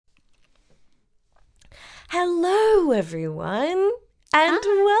everyone, and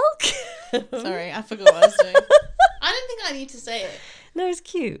welcome. Sorry, I forgot what I was doing. I don't think I need to say it. No, it's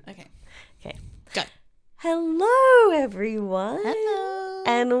cute. Okay, Go. Hello, everyone. Hello.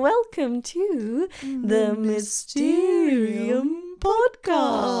 And welcome to the Mysterium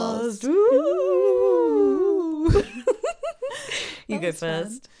Podcast. Ooh. You go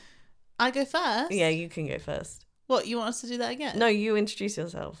first. I go first? Yeah, you can go first. What, you want us to do that again? No, you introduce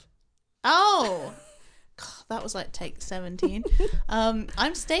yourself. Oh. God, that was like take 17.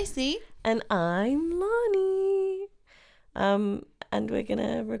 I'm Stacey. And I'm Lani. And we're going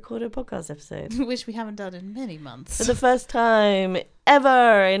to record a podcast episode. Which we haven't done in many months. For the first time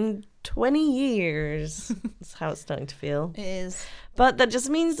ever in 20 years. That's how it's starting to feel. It is. But that just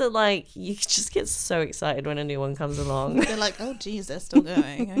means that, like, you just get so excited when a new one comes along. They're like, oh, geez, they're still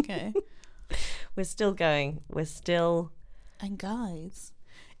going. Okay. We're still going. We're still... And guys,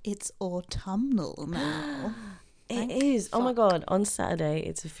 it's autumnal now. It is. Oh my God. On Saturday,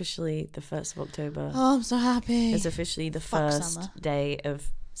 it's officially the 1st of October. Oh, I'm so happy. It's officially the Fuck first summer. day of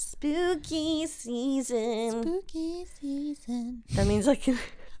spooky season. Spooky season. That means I can...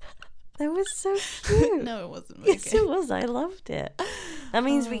 That was so cute. No, it wasn't. Yes, Okay. it was. I loved it. That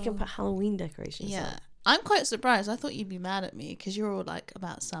means we can put Halloween decorations Yeah. up. I'm quite surprised. I thought you'd be mad at me because you're all like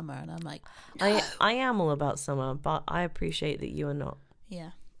about summer and I'm like, no. I am all about summer, but I appreciate that you are not.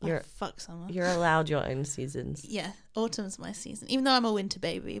 Yeah. You're- fuck summer. You're allowed your own seasons. Yeah. Autumn's my season. Even though I'm a winter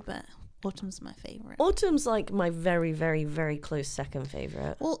baby, but autumn's my favourite. Autumn's like my very, very, very close second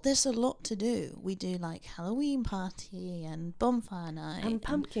favourite. Well, there's a lot to do. We do like Halloween party and bonfire night. And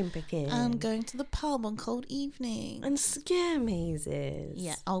pumpkin picking. And going to the pub on cold evening. And scare mazes.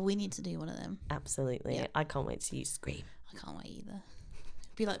 Yeah. Oh, we need to do one of them. Absolutely. Yeah. I can't wait to see you scream. I can't wait either.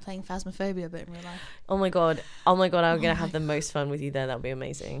 It'd be like playing Phasmophobia, but in real life. Oh my God. I'm going to have the most fun with you there. That'll be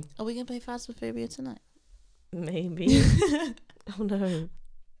amazing. Are we going to play Phasmophobia tonight? Maybe. Oh no.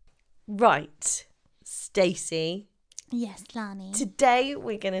 Right. Stacey. Yes, Lani. Today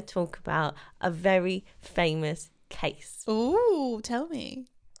we're going to talk about a very famous case. Ooh, tell me.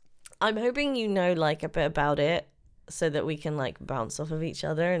 I'm hoping you know like a bit about it so that we can like bounce off of each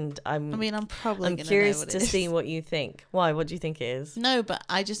other, and I'm probably gonna curious know what to it is. see what you think. Why? What do you think it is? No, but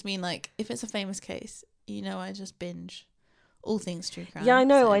I just mean like if it's a famous case, I just binge all things true crime. Yeah, I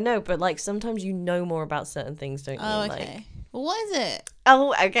know, so- but like sometimes you know more about certain things, don't you? Oh, Like, okay. Well, what is it?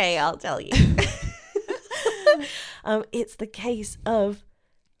 oh, okay, I'll tell you. It's the case of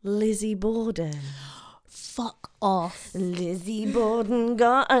Lizzie Borden. Fuck off. Lizzie Borden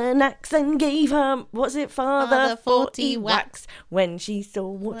got an axe and gave her, what's it, father 40 whacks. When she saw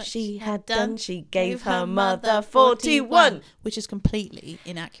what she had done, she gave her mother 41. Which is completely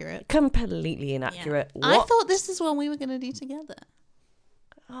inaccurate. Completely inaccurate. Yeah. What? I thought this is one we were going to do together.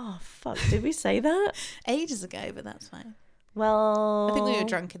 Oh, fuck. Did we say that? Ages ago, but that's fine. Well, I think we were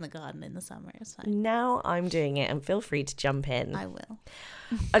drunk in the garden in the summer. It's fine. Now I'm doing it, and feel free to jump in. I will.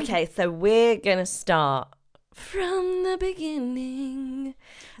 Okay, so we're going to start from the beginning.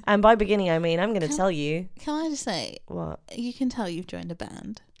 And by beginning, I mean I'm going to tell you. Can I just say, What? you can tell you've joined a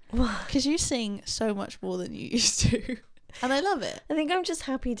band. What? Because you sing so much more than you used to. And I love it. I think I'm just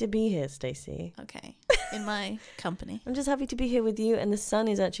happy to be here, Stacey. Okay. In my company. I'm just happy to be here with you, and the sun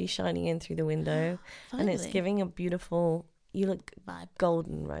is actually shining in through the window. And it's Finally. giving a beautiful... You look Vibe.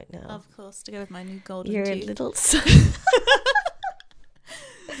 golden right now. Of course, to go with my new golden You're tooth. a little...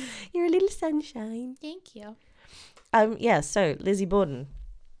 You're a little sunshine. Thank you. Yeah, so Lizzie Borden.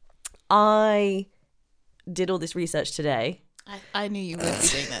 I did all this research today. I knew you would be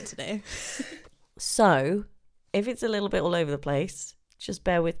doing that today. So if it's a little bit all over the place, just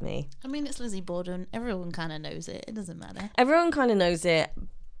bear with me. I mean, it's Lizzie Borden. Everyone kind of knows it. It doesn't matter. Everyone kind of knows it,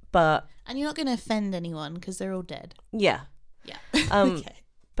 but And you're not going to offend anyone because they're all dead. yeah. Yeah. Okay.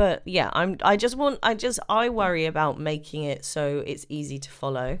 But yeah, I worry about making it so it's easy to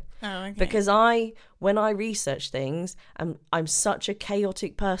follow. Oh, okay. Because when I research things, I'm such a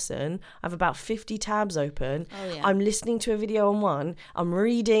chaotic person. I have about 50 tabs open. Oh, yeah. I'm listening to a video on one. I'm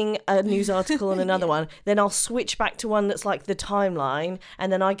reading a news article on another one. Then I'll switch back to one that's like the timeline.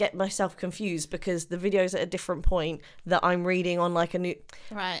 And then I get myself confused because the video's at a different point that I'm reading on like a new...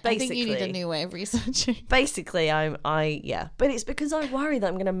 Right. I think you need a basically. new way of researching. Basically, yeah. But it's because I worry that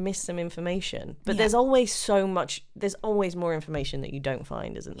I'm going to miss some information. But Yeah. there's always more information that you don't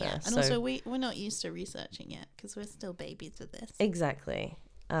find, isn't there? Yeah. And also, we're not used to researching yet because we're still babies with this. Exactly.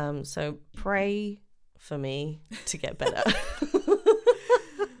 So pray for me to get better.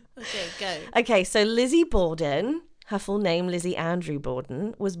 Okay, go. Okay, so Lizzie Borden, her full name, Lizzie Andrew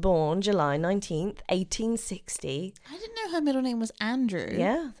Borden, was born July 19th, 1860. I didn't know her middle name was Andrew.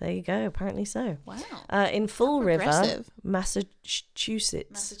 Yeah, there you go. Apparently so. Wow. In Fall River, progressive. Massachusetts.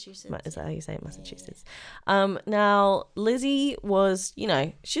 Massachusetts. Is that how you say it? Massachusetts. Now, Lizzie was,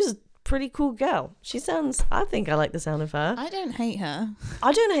 she's a pretty cool girl. I think I like the sound of her. I don't hate her.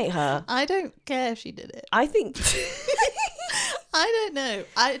 I don't hate her. I don't care if she did it. I think... I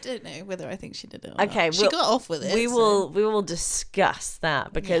don't know whether I think she did it or Okay, not. She got off with it. We will discuss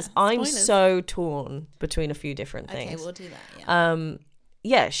that because I'm so torn between a few different things. Okay, we'll do that.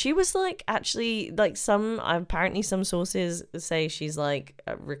 Yeah, she was like actually like apparently some sources say she's like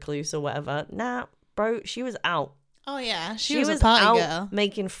a recluse or whatever. Nah, bro, she was out. Oh yeah, she was a party out girl,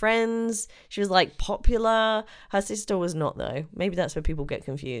 making friends. She was like popular. Her sister was not though. Maybe that's where people get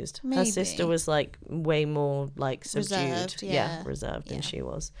confused. Maybe. Her sister was like way more like subdued, reserved, than she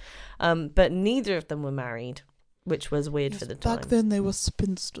was. But neither of them were married, which was weird for the time. Back then they were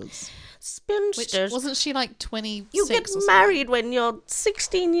spinsters. Spinsters. Wasn't she like 26? You get married when you're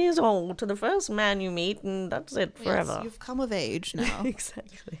 16 years old to the first man you meet, and that's it forever. Yes, you've come of age now.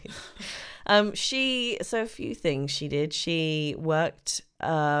 Exactly. So a few things she did. She worked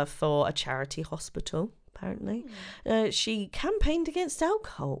for a charity hospital, apparently. She campaigned against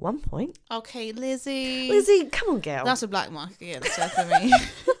alcohol at one point. Okay, Lizzie. Lizzie, come on, girl. That's a black mark against her for me.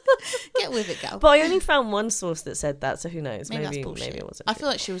 Get with it, girl. But I only found one source that said that, so who knows? Maybe that's bullshit. Maybe it wasn't. I feel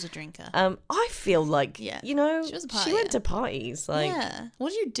like she was a drinker. I feel like, she was a partier. She went to parties. Like, yeah.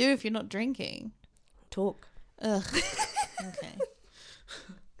 What do you do if you're not drinking? Talk. Ugh. Okay.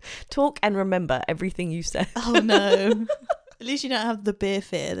 Talk and remember everything you said. Oh no. At least you don't have the beer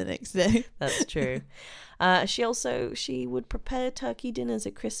fear the next day. That's true. She would prepare turkey dinners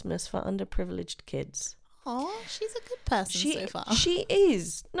at Christmas for underprivileged kids. Oh, she's a good person so far. She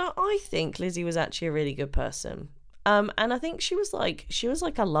is. No, I think Lizzie was actually a really good person. And I think she was like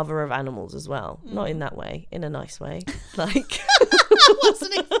a lover of animals as well. Not in that way, in a nice way. Like I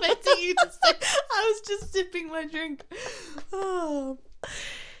wasn't expecting you to say. I was just sipping my drink. Oh.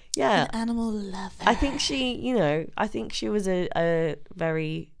 Yeah. An animal lover. I think she was a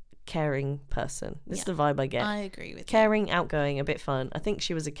very caring person. This is the vibe I get. I agree with caring, outgoing, a bit fun. I think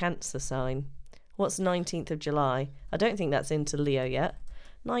she was a Cancer sign. What's 19th of July? I don't think that's into Leo yet.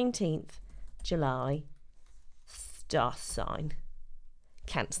 19th July, star sign.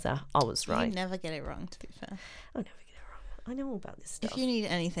 Cancer. I was right. You never get it wrong, to be fair. I never get it wrong. I know all about this stuff. If you need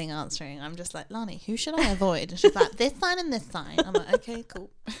anything answering, I'm just like, Lani, who should I avoid? And she's like, this sign and this sign. I'm like, okay,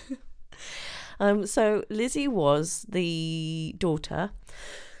 cool. So Lizzie was the daughter.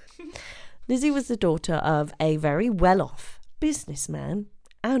 Lizzie was the daughter of a very well-off businessman,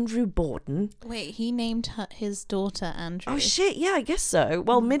 Andrew Borden. Wait, he named his daughter Andrew. Oh shit, yeah, I guess so.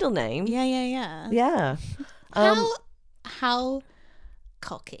 Well, middle name. Yeah. Yeah. How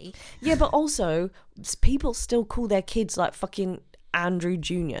cocky. Yeah, but also people still call their kids like fucking Andrew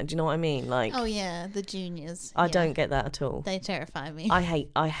Jr. Do you know what I mean? Like, oh yeah, the juniors. I don't get that at all. They terrify me. I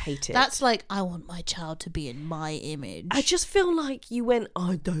hate it. That's like, I want my child to be in my image. I just feel like you went,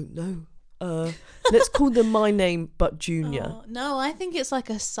 I don't know. Let's call them my name but Junior. No, I think it's like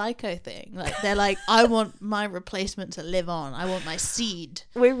a psycho thing. Like, they're like, I want my replacement to live on. I want my seed.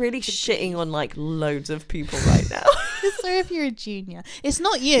 We're really shitting on like loads of people right now. So if you're a junior, it's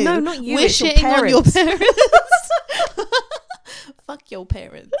not you. No, not you. We're it's shitting your on your parents. Fuck your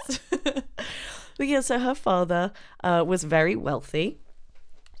parents. But yeah, so her father was very wealthy.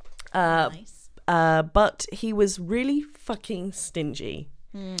 Nice. But he was really fucking stingy.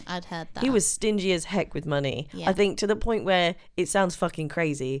 I'd heard that. He was stingy as heck with money. Yeah. I think to the point where it sounds fucking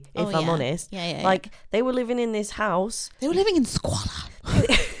crazy, if I'm honest. Yeah. Like, they were living in this house. They were living in squalor.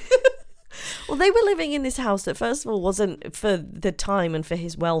 Well, they were living in this house that, first of all, wasn't, for the time and for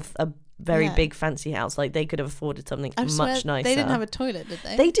his wealth, a very big fancy house. Like, they could have afforded something much nicer. They didn't have a toilet, did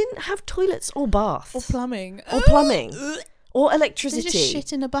they? They didn't have toilets or baths. Or plumbing. Or electricity. They just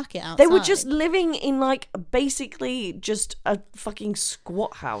shit in a bucket outside. They were just living in, like, basically just a fucking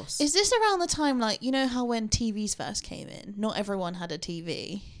squat house. Is this around the time, like, you know how when TVs first came in, not everyone had a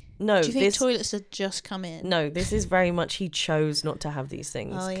TV? No. Do you think toilets had just come in? No, this is very much he chose not to have these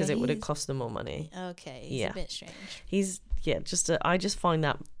things because it would have cost them more money. Okay, he's a bit strange. I just find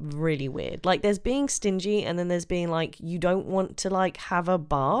that really weird. Like, there's being stingy and then there's being like, you don't want to, like, have a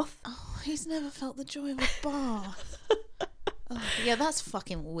bath. Oh, he's never felt the joy of a bath. Oh, yeah, that's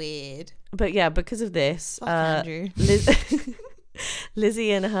fucking weird. But yeah, because of this, Andrew.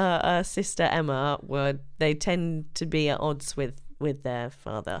 Lizzie and her sister Emma they tend to be at odds with with their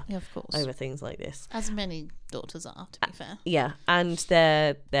father of course. over things like this. As many daughters are, to be fair. Yeah, and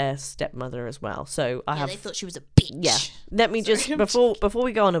their stepmother as well. So they thought she was a bitch. Yeah. Let me just before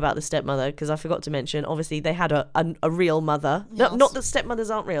we go on about the stepmother, because I forgot to mention, obviously they had a real mother. Yes. Not that stepmothers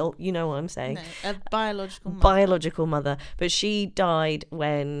aren't real. You know what I'm saying? No, a biological mother. Biological mother, but she died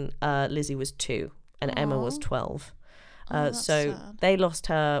when Lizzie was 2 and Emma was 12. That's so sad. they lost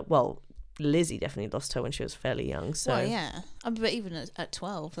her. Well, Lizzie definitely lost her when she was fairly young. So well, yeah, but even at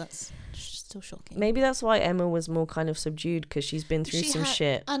 12, that's still shocking. maybe that's why Emma was more kind of subdued, because she's been through some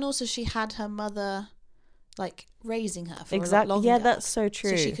shit. And also she had her mother like raising her for a lot Exactly. longer. Yeah, that's so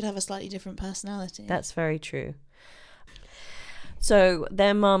true. So she could have a slightly different personality. That's very true. So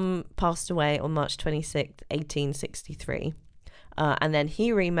their mum passed away on March 26th, 1863. And then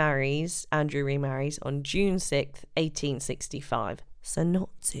Andrew remarries on June 6th, 1865. So not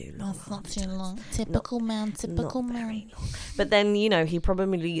too long. That's not too long. Typical man. But then, he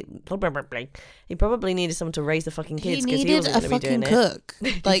probably needed someone to raise the fucking kids, because he wasn't going to be doing cook.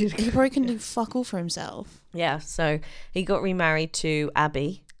 Like, he probably couldn't do fuck all for himself. Yeah, so he got remarried to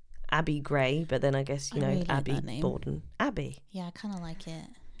Abby Gray, but then I guess, really Abby like that name. Borden. Abby. Yeah, I kind of like it.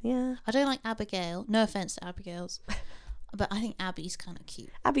 Yeah. I don't like Abigail. No offense to Abigail's. But I think Abby's kind of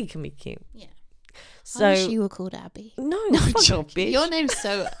cute. Abby can be cute. Yeah. So I wish you were called Abby. No, fuck off, bitch. Your name's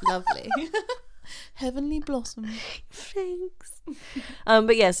so lovely. Heavenly Blossom. Thanks.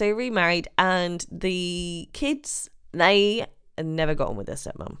 But yeah, so remarried, and the kids, they never got on with their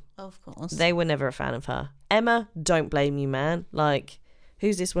stepmom. Of course. They were never a fan of her. Emma, don't blame you, man. Like,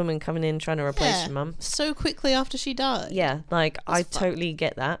 who's this woman coming in trying to replace your mum? So quickly after she died. Yeah, like, I totally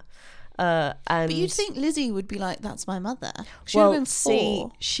get that. But you'd think Lizzie would be like, that's my mother. She well, would have been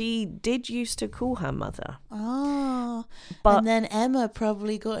 4. she did used to call her mother. Oh. But and then Emma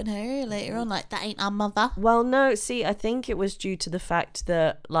probably got in her ear later on, like, that ain't our mother. Well, no, see, I think it was due to the fact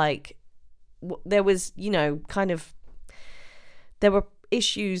that, like, there was, kind of, there were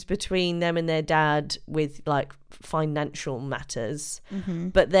issues between them and their dad with, like, financial matters. Mm-hmm.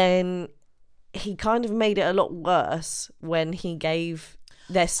 But then he kind of made it a lot worse when he gave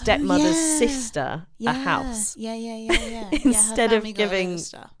their stepmother's sister a house. Yeah. Instead of giving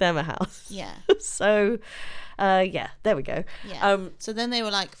them a house. Yeah. So, there we go. Yeah. So then they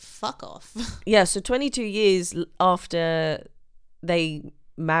were like, fuck off. Yeah, so 22 years after they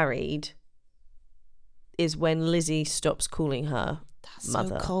married is when Lizzie stops calling her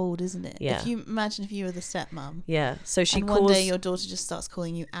mother. So cold, isn't it? Yeah. If you imagine if you were the stepmom. Yeah. So she one day your daughter just starts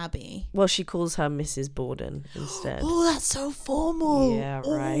calling you Abby. Well, she calls her Mrs. Borden instead. Oh, that's so formal. Yeah,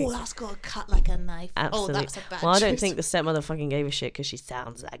 right. Oh, that's got to cut like a knife. Absolutely. Oh, that's a bad Well, I don't choice. think the stepmother fucking gave a shit, because she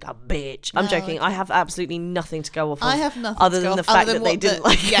sounds like a bitch. I'm joking. Okay. I have absolutely nothing to go off on. I have nothing other than the fact that they didn't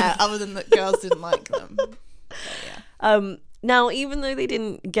like them. Yeah, other than that girls didn't like them. So, yeah. Now, even though they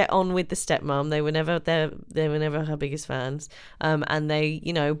didn't get on with the stepmom, they were never her biggest fans. And they,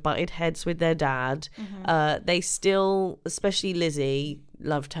 butted heads with their dad. Mm-hmm. They still, especially Lizzie,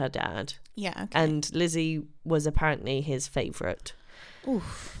 loved her dad. Yeah. Okay. And Lizzie was apparently his favourite.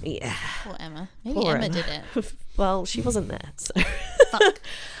 Oof. Yeah. Poor Emma. Maybe Emma did it. Well, she wasn't there, so. Fuck.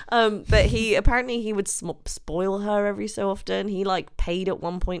 But he would spoil her every so often. He like paid at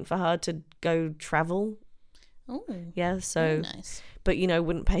one point for her to go travel. Oh, yeah, so nice. But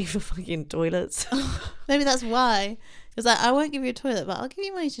wouldn't pay for fucking toilets. Maybe that's why. It's like, I won't give you a toilet, but I'll give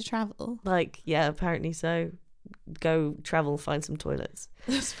you money to travel. Like, yeah, apparently so. Go travel, find some toilets.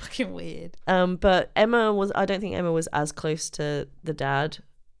 That's fucking weird. But I don't think Emma was as close to the dad.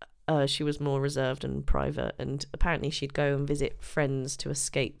 She was more reserved and private, and apparently she'd go and visit friends to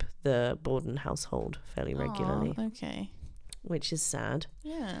escape the Borden household fairly regularly. Okay. Which is sad.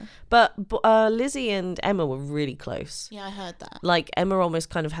 Yeah. But Lizzie and Emma were really close. Yeah, I heard that. Like, Emma almost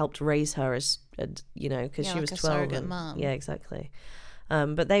kind of helped raise her as, because she was 12. Surrogate mum. Yeah, exactly.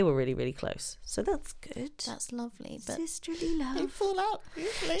 But they were really, really close. So that's good. That's lovely. But sisterly love. They fall out.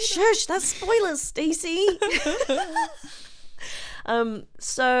 Shush, that's spoilers, Stacey.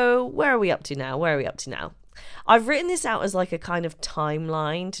 So where are we up to now? I've written this out as like a kind of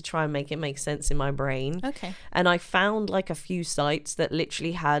timeline to try and make it make sense in my brain. Okay. And I found like a few sites that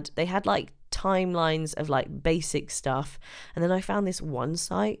literally had like timelines of like basic stuff. And then I found this one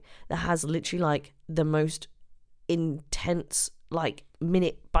site that has literally like the most intense, like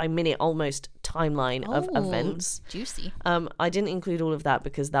minute by minute almost timeline of events. Juicy. I didn't include all of that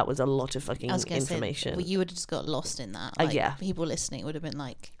because that was a lot of fucking information. You would have just got lost in that. Like, yeah. People listening would have been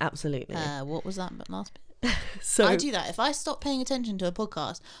like, absolutely. What was that last bit? So I do that. If I stop paying attention to a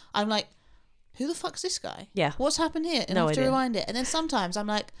podcast, I'm like, who the fuck's this guy? Yeah. What's happened here? And no I have idea. to rewind it. And then sometimes I'm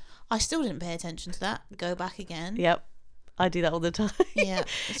like, I still didn't pay attention to that. Go back again. Yep. I do that all the time. Yeah.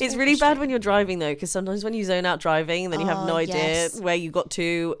 It's really bad when you're driving though, because sometimes when you zone out driving and then you have no idea yes. where you got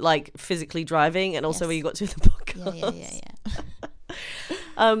to, like physically driving, and also Yes. where you got to in the podcast.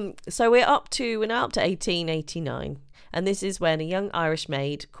 Yeah. So we're now up to 1889, and this is when a young Irish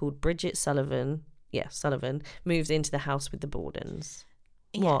maid called Bridget Sullivan moves into the house with the Bordens.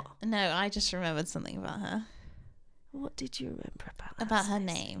 Yeah. What? No, I just remembered something about her. What did you remember About her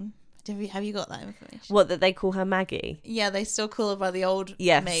name. Have you got that information? What, that they call her Maggie? Yeah, they still call her by the old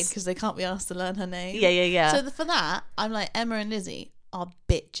maid because they can't be asked to learn her name. Yeah. So for that, I'm like, Emma and Lizzie are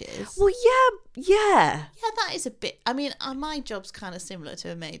bitches. Well, yeah. Yeah, that is a bit. I mean, my job's kind of similar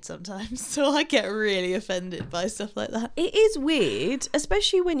to a maid sometimes, so I get really offended by stuff like that. It is weird,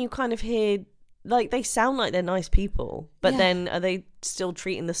 especially when you kind of hear, like, they sound like they're nice people, but then are they still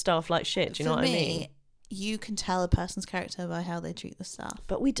treating the staff like shit? Do you know what I mean? You can tell a person's character by how they treat the staff.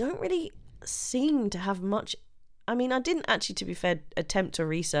 But we don't really seem to have much. I mean, I didn't actually, to be fair, attempt to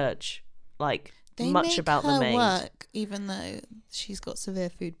research much about the maid. Work, even though she's got severe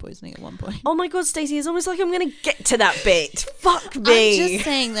food poisoning at one point. Oh my god, Stacey, it's almost like I'm going to get to that bit. Fuck me. I'm just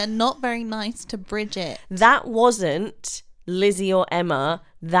saying they're not very nice to Bridget. That wasn't Lizzie or Emma.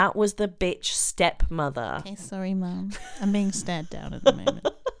 That was the bitch stepmother. Okay, sorry, Mum. I'm being stared down at the moment.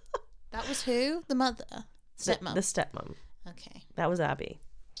 That was who? The mother? Stepmom? The stepmom. Okay. That was Abby.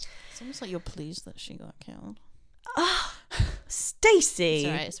 It's almost like you're pleased that she got killed. Stacey!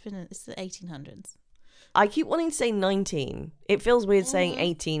 It's alright, it's the 1800s. I keep wanting to say 19. It feels weird saying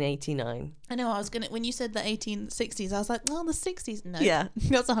 1889. I know, when you said the 1860s, I was like, the 60s. No. Yeah.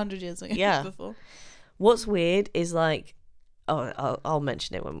 That's 100 years ago. Yeah. Before. What's weird is I'll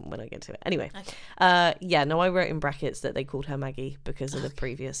mention it when I get to it. Anyway, I wrote in brackets that they called her Maggie because of the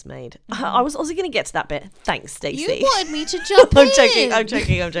previous maid. Mm-hmm. I was also going to get to that bit. Thanks, Stacey. You wanted me to jump in. I'm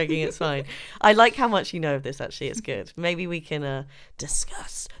joking. It's fine. I like how much you know of this, actually. It's good. Maybe we can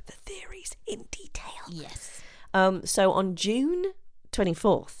discuss the theories in detail. Yes. So on June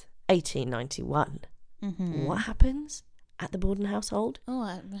 24th, 1891, what happens at the Borden household? Oh,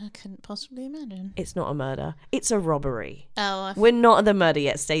 I couldn't possibly imagine. It's not a murder. It's a robbery. Oh, we're not at the murder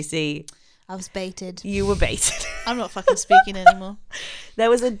yet, Stacey. I was baited. You were baited. I'm not fucking speaking anymore. There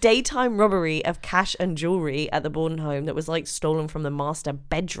was a daytime robbery of cash and jewellery at the Borden home that was stolen from the master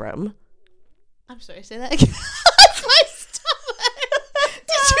bedroom. I'm sorry, say that again. That's my stomach.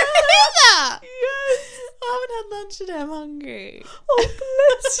 Did you hear that? Yes. I haven't had lunch today. I'm hungry. Oh,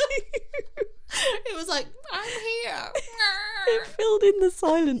 bless you. It was like, I'm here. It filled in the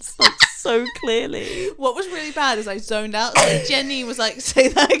silence so clearly. What was really bad is I zoned out. So Jenny was like, say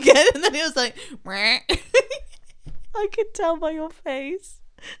that again. And then it was like, I could tell by your face.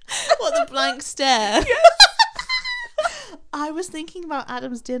 What, the blank stare? I was thinking about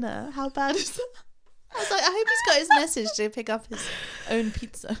Adam's dinner. How bad is that? I was like, I hope he's got his message to pick up his own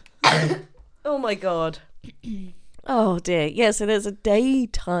pizza. Oh my god. Oh dear. Yeah, so there's a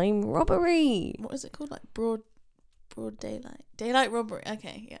daytime robbery. What is it called? Like broad daylight. Daylight robbery.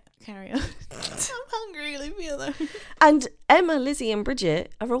 Okay, yeah. Carry on. I'm hungry, leave me alone. And Emma, Lizzie and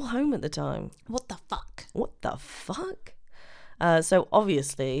Bridget are all home at the time. What the fuck? So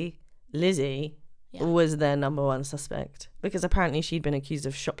obviously Lizzie was their number one suspect because apparently she'd been accused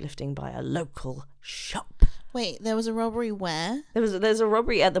of shoplifting by a local shop. Wait, there was a robbery where? There's a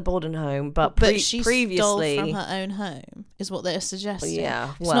robbery at the Borden home, but she previously stole from her own home, is what they're suggesting.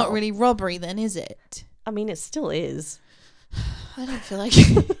 Yeah, it's not really robbery then, is it? I mean, it still is. I don't feel like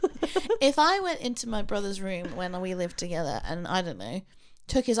it. If I went into my brother's room when we lived together and, I don't know,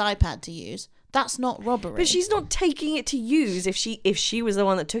 took his iPad to use, that's not robbery. But she's not taking it to use. If she was the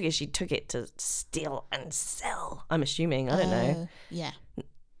one that took it, she took it to steal and sell. I'm assuming. I don't know. Yeah.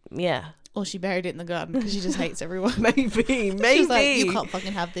 Yeah. Or she buried it in the garden because she just hates everyone. Maybe. She's like, you can't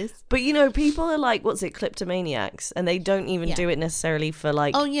fucking have this. But people are like, what's it, kleptomaniacs, and they don't even do it necessarily for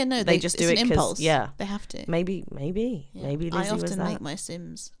like. Oh yeah, no, they just do it because they have to. Maybe Lizzie I often was that. make my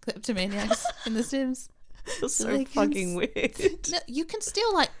Sims kleptomaniacs in The Sims. That's so fucking weird. No, you can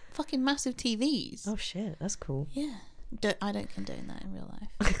steal like fucking massive TVs. Oh shit, that's cool. Yeah, I don't condone that in real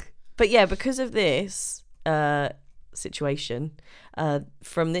life. But yeah, because of this situation,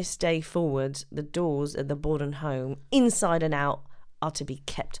 from this day forward, the doors at the Borden home, inside and out, are to be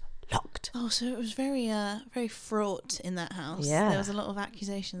kept locked. Oh, so it was very very fraught in that house. Yeah, there was a lot of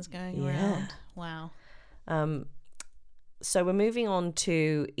accusations going around. Wow. So we're moving on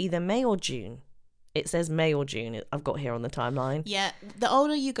to either May or June. It says May or June. I've got here on the timeline. Yeah, the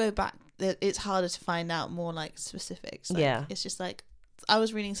older you go back, it's harder to find out more like specifics. Like, it's just like I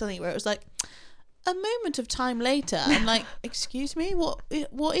was reading something where it was like a moment of time later, I'm like, excuse me, what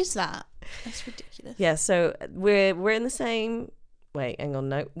is that? That's ridiculous. Yeah, so we're in the same. Wait, hang on.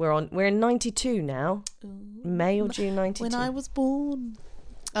 No, we're in 92 now. Ooh. May or June 92. When I was born.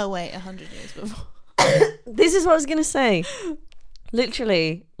 Oh wait, 100 years before. This is what I was gonna say.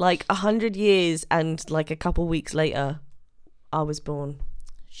 Literally, like 100 years and like a couple weeks later, I was born.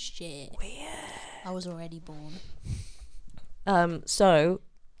 Shit. Weird. I was already born. So,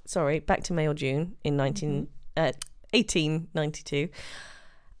 sorry, back to May or June in 1892.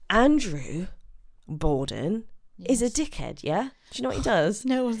 Andrew Borden is a dickhead, yeah? Do you know what he does?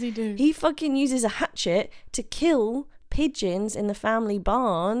 No, what does he do? He fucking uses a hatchet to kill pigeons in the family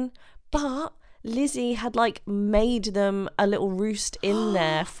barn, but Lizzie had like made them a little roost in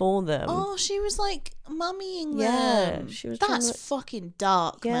there for them. Oh, she was like mummying Yeah, them. she was That's fucking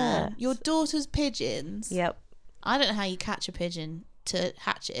dark, Yeah. man. Your daughter's pigeons. Yep. I don't know how you catch a pigeon to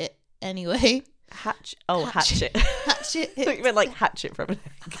hatch it anyway. Hatchet. Hatch it. I thought you meant like hatchet from an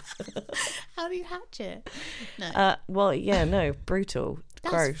egg. How do you hatch it? No. Well, yeah, no, brutal.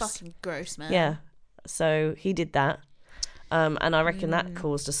 That's gross. fucking gross, man. Yeah. So he did that. And I reckon that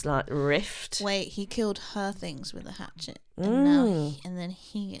caused a slight rift. Wait, he killed her things with a hatchet, and then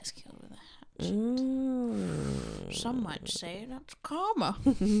he gets killed with a hatchet. Some might say that's karma.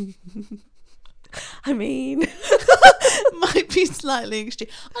 I mean, Might be slightly extreme.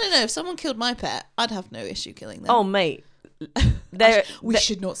 I don't know. If someone killed my pet, I'd have no issue killing them. oh mate, We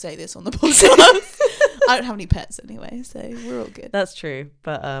should not say this on the podcast. I don't have any pets anyway, so we're all good. That's true.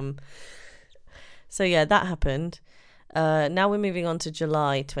 But so yeah, that happened. Now we're moving on to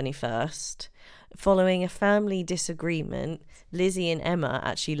July 21st. Following a family disagreement, Lizzie and Emma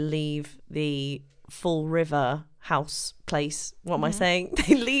actually leave the Fall River house place. What am I saying?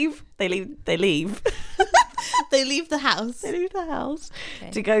 They leave. They leave They leave the house. They leave the house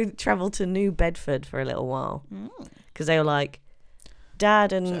to go travel to New Bedford for a little while. Because they were like,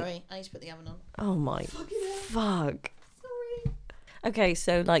 Dad and... Sorry, I need to put the oven on. Oh my fuck. Sorry. Okay,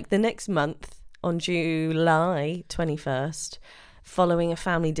 so like the next month, on July 21st, following a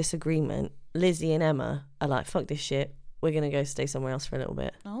family disagreement, Lizzie and Emma are like, fuck this shit, we're going to go stay somewhere else for a little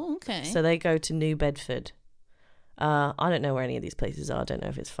bit. Oh, okay. So they go to New Bedford. I don't know where any of these places are. I don't know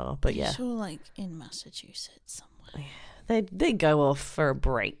if it's far, but yeah. Sure, like in Massachusetts somewhere. They go off for a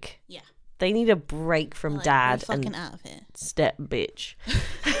break. Yeah. They need a break from Like, Dad we're fucking and out of here. step bitch.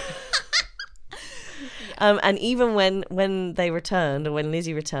 And even when they returned, or when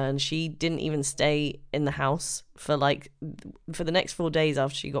Lizzie returned, she didn't even stay in the house for the next 4 days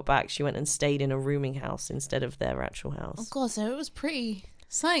after she got back. She went and stayed in a rooming house instead of their actual house. Oh god, so it was pretty...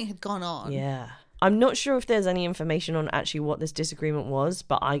 Something had gone on. Yeah. I'm not sure if there's any information on actually what this disagreement was,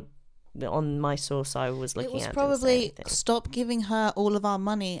 but on my source I was looking at. It was didn't say probably anything. stop giving her all of our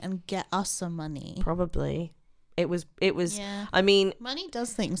money and get us some money. Probably. It was. Yeah. I mean, Money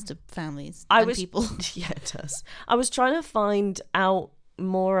does things to families I and was people. Yeah, it does. I was trying to find out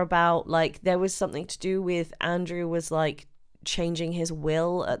more about, like, there was something to do with Andrew was like changing his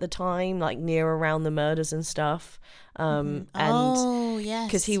will at the time, like near around the murders and stuff. And oh yes,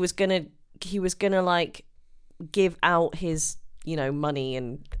 because he was gonna like give out his, you know, money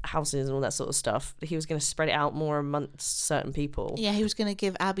and houses and all that sort of stuff. He was going to spread it out more amongst certain people. Yeah, he was going to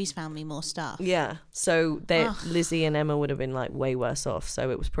give Abby's family more stuff. Yeah. So Lizzie and Emma would have been like way worse off. So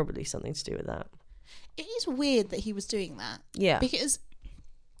it was probably something to do with that. It is weird that he was doing that. Yeah. Because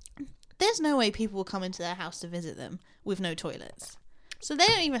there's no way people will come into their house to visit them with no toilets. So they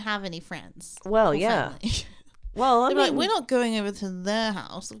don't even have any friends. Well, or yeah. family. Well, I They're mean, like, we're not going over to their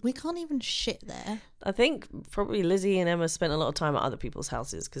house. We can't even shit there. I think probably Lizzie and Emma spent a lot of time at other people's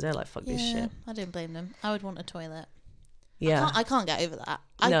houses because they're like, fuck this Yeah, shit. I don't blame them. I would want a toilet. Yeah. I can't get over that.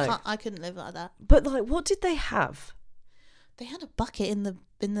 I couldn't live like that. But like, what did they have? They had a bucket in the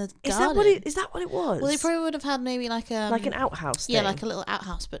garden. Is that what it was? Well, they probably would have had maybe like an outhouse thing. Yeah, like a little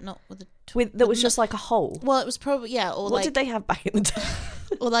outhouse, but not with a that was just like a hole. Well, it was probably or what did they have back in the day?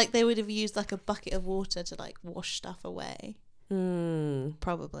 or like they would have used like a bucket of water to like wash stuff away.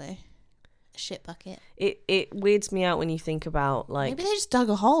 Probably a shit bucket. It weirds me out when you think about like maybe they just dug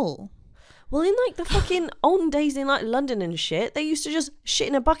a hole. Well, in like the fucking olden days in like London and shit, they used to just shit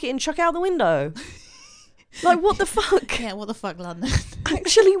in a bucket and chuck it out the window. Like, what the fuck? Yeah, what the fuck, London?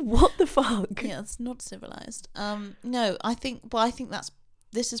 Actually, what the fuck? Yeah, it's not civilized. No, I think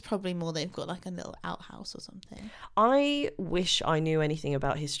this is probably more they've got like a little outhouse or something. I wish I knew anything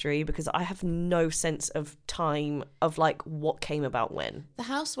about history because I have no sense of time of like what came about when. The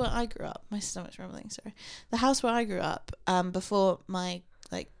house where I grew up, my stomach's rumbling, sorry. The house where I grew up, before my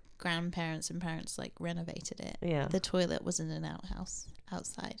like grandparents and parents like renovated it. Yeah. The toilet was in an outhouse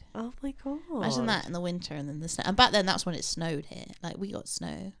outside. Oh my god. Imagine that in the winter and then the snow. And back then, that's when it snowed here. Like we got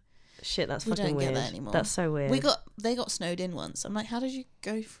snow. Shit, that's We fucking don't weird. get that anymore. That's so weird. They got snowed in once. I'm like, how did you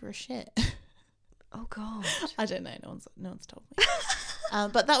go for a shit? Oh god. I don't know. No one's told me.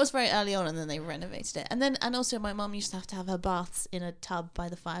 But that was very early on, and then they renovated it. And also my mum used to have her baths in a tub by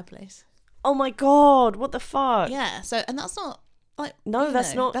the fireplace. Oh my god, what the fuck? Yeah. So, and that's not like No,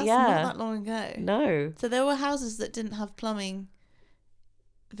 that's not not that long ago. No. So there were houses that didn't have plumbing.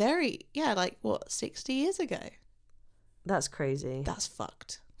 Like what, 60 years ago? That's crazy. That's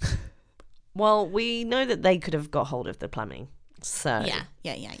fucked. Well, we know that they could have got hold of the plumbing. So Yeah.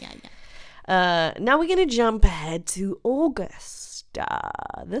 Now we're gonna jump ahead to August the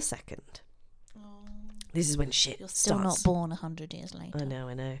 2nd. This is when shit You're still starts. not born 100 years later. I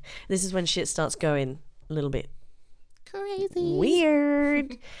know. This is when shit starts going a little bit Crazy.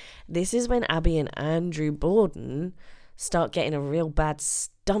 weird. This is when Abby and Andrew Borden start getting a real bad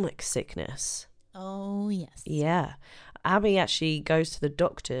stomach sickness. Oh, yes. Yeah. Abby actually goes to the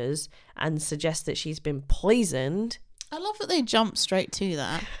doctors and suggests that she's been poisoned. I love that they jump straight to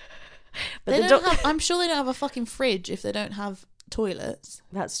that. But They don't have, I'm sure they don't have a fucking fridge if they don't have toilets.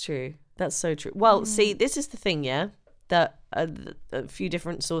 That's true. That's so true. Well, see, this is the thing, yeah, that a few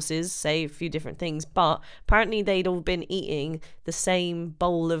different sources say a few different things, but apparently they'd all been eating the same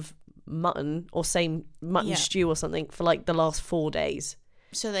bowl of mutton or same mutton stew or something for like the last 4 days.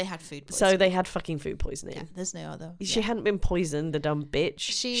 So they had food poisoning. So they had fucking food poisoning. Yeah, there's no other. She hadn't been poisoned, the dumb bitch.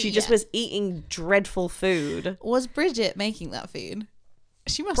 She just yeah. was eating dreadful food. Was Bridget making that food?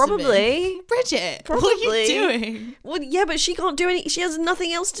 She must Probably. have been. Bridget, Probably. what are you doing? Well, yeah, but she can't do any. She has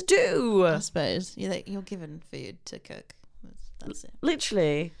nothing else to do. I suppose you're given food to cook. That's it.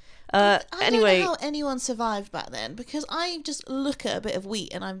 Literally. I Anyway, don't know how anyone survived back then, because I just look at a bit of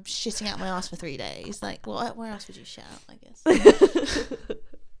wheat and I'm shitting out my ass for 3 days. Like, where else would you shit out, I guess?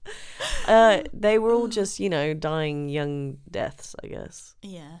 they were all just, dying young deaths, I guess.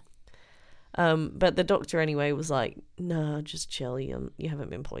 Yeah. But the doctor anyway was like, "Nah, just chill. You haven't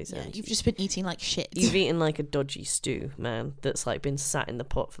been poisoned. Yeah, you've just been eating like shit. You've eaten like a dodgy stew, man. That's like been sat in the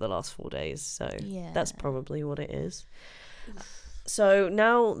pot for the last 4 days. So that's probably what it is." So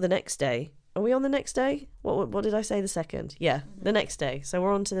now the next day, are we on the next day? What did I say? The 2nd? Yeah, the next day. So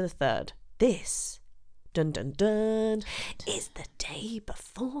we're on to the 3rd. This, dun dun dun, is the day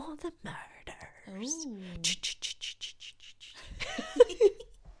before the murders.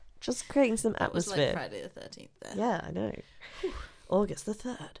 Just creating some atmosphere. It was like Friday the 13th there. Yeah, I know. August the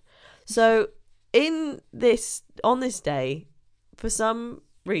 3rd. So on this day, for some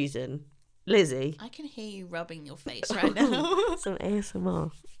reason, Lizzie. I can hear you rubbing your face right now. Some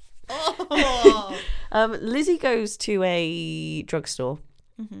ASMR. Oh. Lizzie goes to a drugstore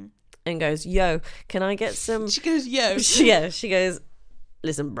and goes, "Yo, can I get some?" She goes, "Yo." She goes,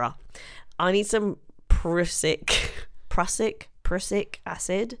 "Listen, bruh, I need some prussic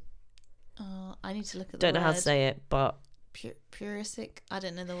acid." I need to look at the Don't know word. how to say it, but Purisic. I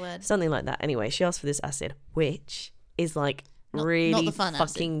don't know the word. something like that. Anyway, she asked for this acid, which is like Not really the fun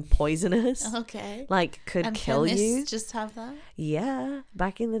fucking poisonous. Okay. Like could And kill you. chemists just have that? Yeah,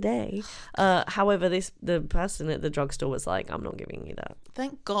 back in the day. However, the person at the drugstore was like, "I'm not giving you that."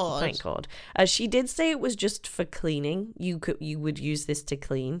 Thank God. Thank God. She did say it was just for cleaning. You would use this to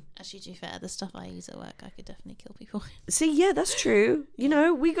clean. Actually, to be fair, the stuff I use at work, I could definitely kill people. See, yeah, that's true.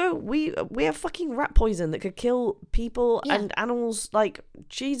 We have fucking rat poison that could kill people and animals. Like,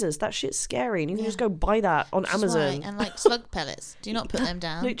 Jesus, that shit's scary. And you can just go buy that on Amazon. Why. And like slug pellets. Do not put them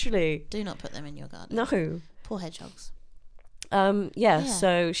down. Literally. Do not put them in your garden. No. Poor hedgehogs.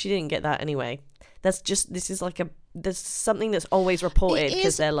 So she didn't get that anyway. There's something that's always reported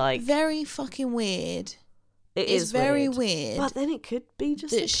because they're like, very fucking weird. it's very weird. But then it could be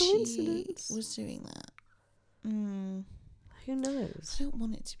just that a coincidence. she was doing that. Who knows? I don't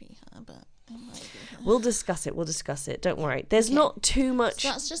want it to be her, but it might be her. We'll discuss it. Don't worry. There's not too much. So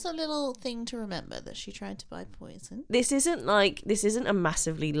that's just a little thing to remember, that she tried to buy poison. This isn't a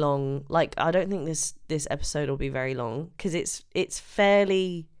massively long. Like, I don't think this episode will be very long because it's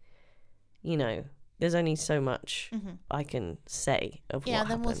fairly, there's only so much I can say of what happened.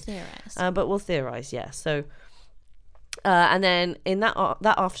 Yeah, then we'll theorize. But we'll theorize, yeah. So, and then in that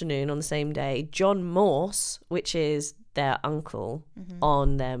afternoon on the same day, John Morse, which is their uncle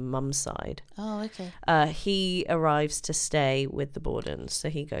on their mum's side. Oh, okay. He arrives to stay with the Bordens, so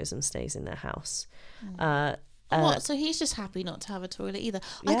he goes and stays in their house. What? So he's just happy not to have a toilet either.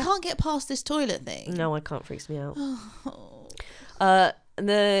 Yeah. I can't get past this toilet thing. No, I can't. Freaks me out.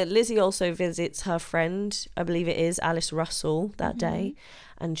 Lizzie also visits her friend, I believe it is Alice Russell, that day,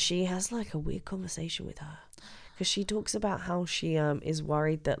 and she has like a weird conversation with her because she talks about how she is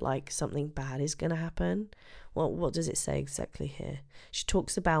worried that like something bad is going to happen. Well, what does it say exactly here? She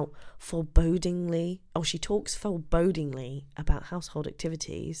talks about forebodingly about household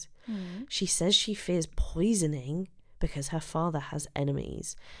activities. She says she fears poisoning because her father has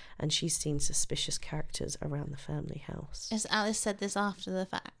enemies and she's seen suspicious characters around the family house. Has Alice said this after the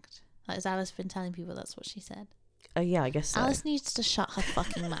fact? Like, has Alice been telling people that's what she said? Oh, yeah, I guess so. Alice needs to shut her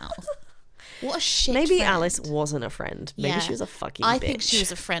fucking mouth. What a shit Maybe friend. Alice wasn't a friend. Maybe she was a fucking bitch. I think she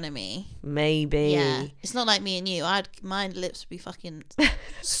was a frenemy. Maybe. Yeah. It's not like me and you. My lips would be fucking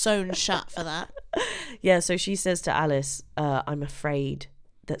sewn shut for that. Yeah, so she says to Alice, I'm afraid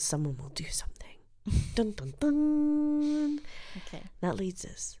that someone will do something. Dun, dun, dun. Okay. That leads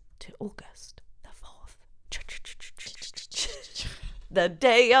us to August the 4th. The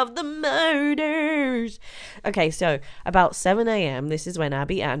day of the murders. Okay, so about 7 a.m, this is when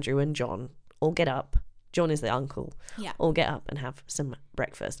Abby, Andrew and John all get up. John is the uncle. Yeah. All get up and have some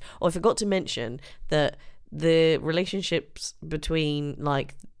breakfast. Oh, I forgot to mention that the relationships between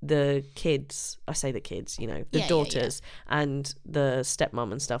like the kids, I say the kids, you know, the daughters and the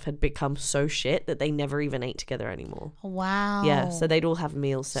stepmom and stuff had become so shit that they never even ate together anymore. Wow. Yeah, so they'd all have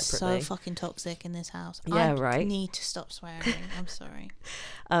meals separately. So fucking toxic in this house. Yeah, I right. need to stop swearing. I'm sorry.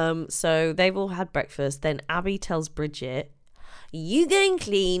 So they've all had breakfast. Then Abby tells Bridget, you go and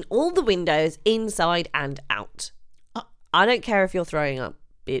clean all the windows inside and out. I don't care if you're throwing up,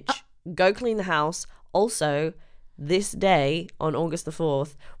 bitch. Go clean the house. Also, this day on August the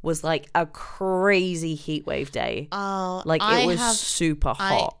 4th was like a crazy heat wave day. Oh, like it was super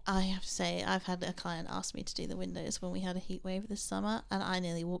hot. I have to say, I've had a client ask me to do the windows when we had a heat wave this summer, and I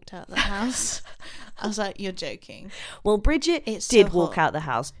nearly walked out of the house. I was like, "You're joking." Well, Bridget did walk out the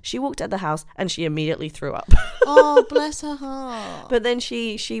house. She walked out the house and she immediately threw up. Oh, bless her heart. But then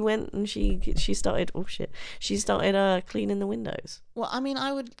she went and she started. Oh shit! She started cleaning the windows. Well, I mean,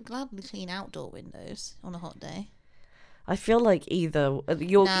 I would gladly clean outdoor windows on a hot day. I feel like either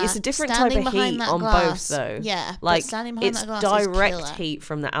it's a different type of heat on both though. Yeah, like standing behind it's that glass direct is heat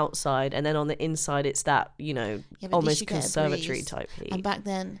from the outside, and then on the inside it's that almost conservatory type heat. And back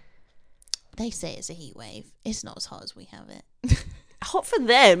then, they say it's a heat wave. It's not as hot as we have it. Hot for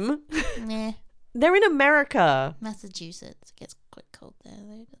them. Nah. They're in America. Massachusetts. It gets quite cold there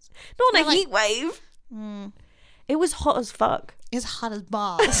though. Not a heat wave. It was hot as fuck. It's hot as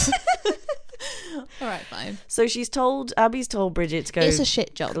balls. All right, fine. So Abby's told Bridget to go. It's a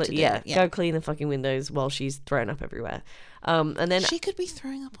shit job to do. Yeah, go clean the fucking windows while she's throwing up everywhere. And then she could be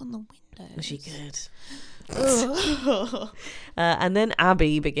throwing up on the windows. She could. And then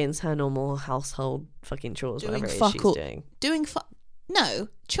Abby begins her normal household fucking chores, whatever it is she's doing. No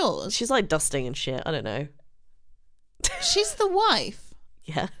chores. She's like dusting and shit. I don't know. She's the wife.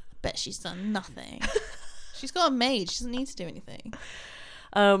 Yeah. Bet she's done nothing. She's got a maid. She doesn't need to do anything.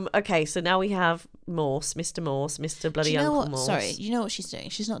 Okay, so now we have Morse, Mr. Morse, Mr. Bloody Uncle Morse. Sorry, you know what she's doing?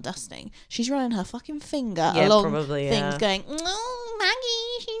 She's not dusting. She's running her fucking finger along things going, oh,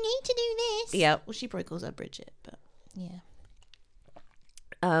 Maggie, you need to do this. Yeah. Well, she probably calls her Bridget, but yeah.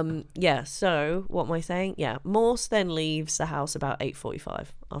 Yeah, so what am I saying? Yeah, Morse then leaves the house about 8:45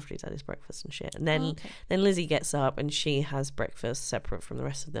 after he's had his breakfast and shit. And then Lizzie gets up and she has breakfast separate from the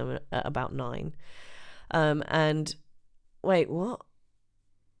rest of them at about 9. And wait, what?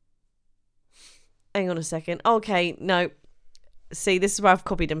 Hang on a second. Okay, no. See, this is where I've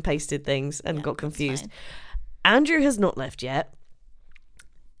copied and pasted things and got confused. Andrew has not left yet.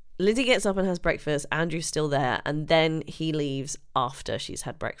 Lizzie gets up and has breakfast. Andrew's still there. And then he leaves after she's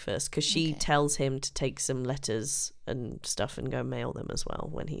had breakfast because she tells him to take some letters and stuff and go mail them as well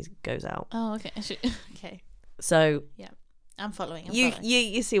when he goes out. Oh, okay. Okay. So... yeah, I'm following.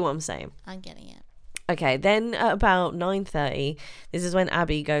 You see what I'm saying? I'm getting it. Okay, then at about 9:30, this is when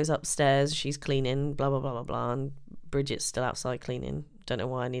Abby goes upstairs. She's cleaning, blah, blah, blah, blah, blah. And Bridget's still outside cleaning. Don't know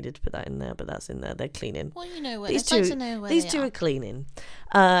why I needed to put that in there, but that's in there. They're cleaning. Well, you know where. These two are cleaning.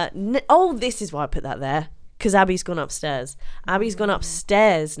 This is why I put that there. Because Abby's gone upstairs. Abby's gone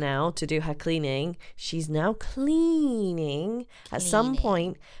upstairs now to do her cleaning. She's now cleaning. At some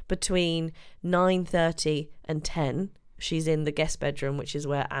point between 9:30 and 10. She's in the guest bedroom, which is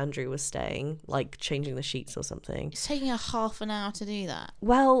where Andrew was staying, like changing the sheets or something. It's taking her half an hour to do that.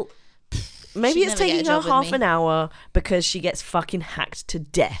 Well, maybe it's taking her half an hour because she gets fucking hacked to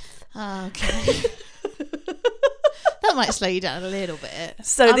death. Oh, okay. That that might slow you down a little bit.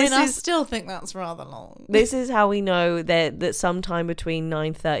 So I still think that's rather long. This is how we know that sometime between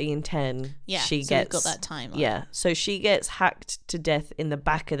 9:30 and 10, we've got that timeline. Yeah, so she gets hacked to death in the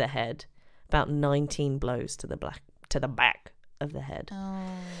back of the head, about 19 blows to the back of the head.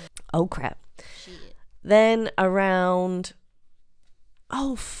 Oh crap. Shit. Then around...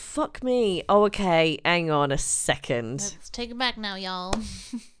 Oh, fuck me. Oh, okay, hang on a second. Let's take it back now, y'all. Do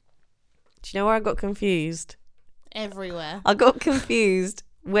you know where I got confused? Everywhere. I got confused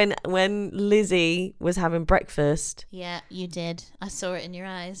when Lizzie was having breakfast. Yeah, you did. I saw it in your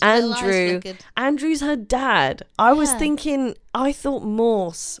eyes. Andrew's her dad. I thought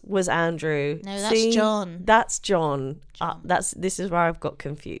Morse was Andrew. No, that's John. That's John. This is where I've got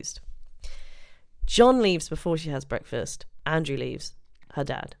confused. John leaves before she has breakfast. Andrew leaves, her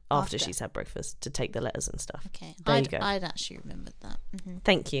dad, after she's had breakfast to take the letters and stuff. Okay, there you go. I'd actually remembered that. Mm-hmm.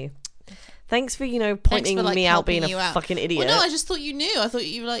 Thank you. Thanks for pointing me out being a fucking idiot. Well, no, I just thought you knew. I thought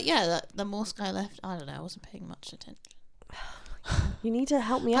you were like, that the Morse guy left. I don't know. I wasn't paying much attention. You need to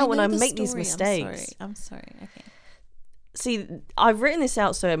help me out when I make these mistakes. I'm sorry. Okay. See, I've written this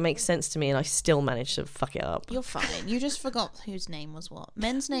out so it makes sense to me, and I still managed to fuck it up. You're fine. You just forgot whose name was what.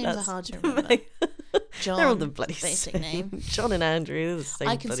 Men's names are hard to remember. John, they're all the bloody basic same. name. John and Andrew are the same.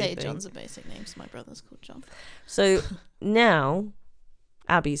 I can say thing. John's a basic name, so my brother's called John. So now,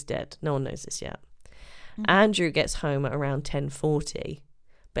 Abby's dead. No one knows this yet. Mm-hmm. Andrew gets home at around 10:40,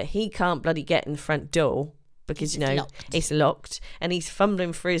 but he can't bloody get in the front door because it's locked, and he's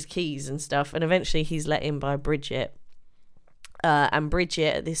fumbling for his keys and stuff. And eventually, he's let in by Bridget. And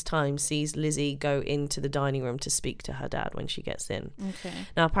Bridget at this time sees Lizzie go into the dining room to speak to her dad when she gets in. Okay.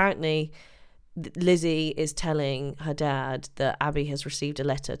 Now, apparently, Lizzie is telling her dad that Abby has received a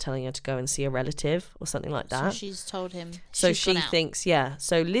letter telling her to go and see a relative or something like that. So she's told him. So she thinks,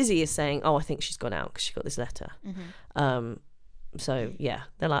 So Lizzie is saying, I think she's gone out because she got this letter. Mm-hmm. So yeah,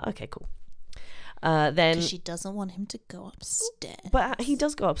 they're like, okay, cool. Then because she doesn't want him to go upstairs. But he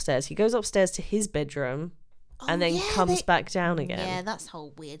does go upstairs. He goes upstairs to his bedroom. And then comes back down again. Yeah, that's a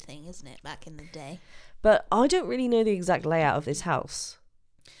whole weird thing, isn't it, back in the day? But I don't really know the exact layout of this house.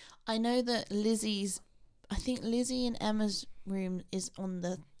 I know that I think Lizzie and Emma's room is on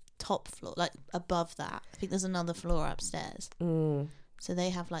the top floor, like above that. I think there's another floor upstairs. Mm. So they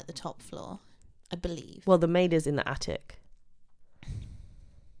have like the top floor, I believe. Well, the maid is in the attic.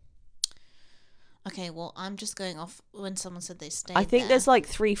 Okay, well, I'm just going off when someone said they stayed I think there. there's like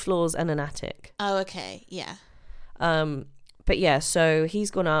 3 floors and an attic. Oh, okay, yeah. But yeah, so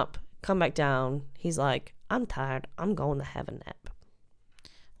he's gone up, come back down. He's like, I'm tired. I'm going to have a nap.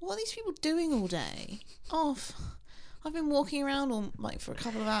 What are these people doing all day? I've been walking around for a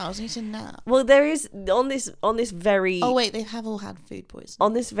couple of hours. I need to nap. Well, there is on this very... Oh, wait, they have all had food poisoning.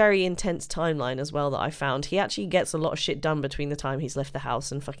 On this very intense timeline as well that I found, he actually gets a lot of shit done between the time he's left the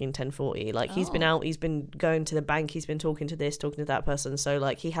house and fucking 10:40. Like, he's been out, he's been going to the bank, he's been talking to this, talking to that person. So,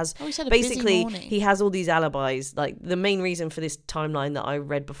 like, he has... he's had a basically, busy morning. He has all these alibis. Like, the main reason for this timeline that I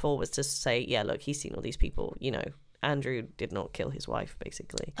read before was to say, yeah, look, he's seen all these people, Andrew did not kill his wife,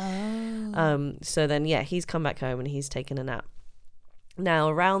 basically. Oh. So then, he's come back home and he's taken a nap. Now,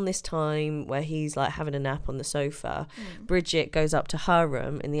 around this time where he's like having a nap on the sofa, Bridget goes up to her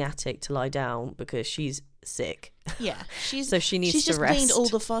room in the attic to lie down because she's sick. Yeah, so she needs to rest. She's just cleaned all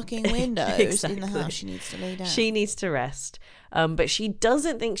the fucking windows exactly. in the house. She needs to lay down. She needs to rest, but she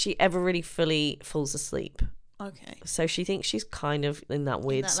doesn't think she ever really fully falls asleep. Okay. So she thinks she's kind of in that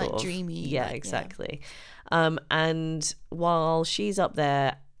weird sort of dreamy. Yeah, exactly. Yeah. And while she's up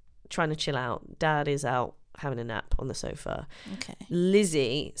there trying to chill out, Dad is out having a nap on the sofa. Okay.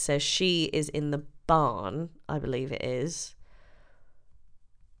 Lizzie says she is in the barn, I believe it is.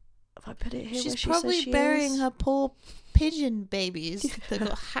 Have I put it here? She's where she probably says she burying is? her poor pigeon babies that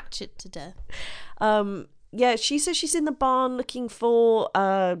got hatcheted to death. Yeah, she says she's in the barn looking for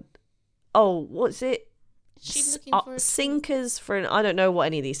what's it? She's looking for sinkers for an... I don't know what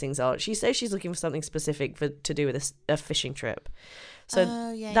any of these things are. She says she's looking for something specific to do with a fishing trip. So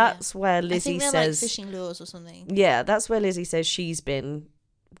that's where Lizzie says... like fishing lures or something. Yeah, that's where Lizzie says she's been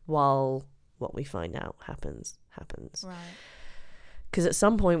while what we find out happens. Right. Because at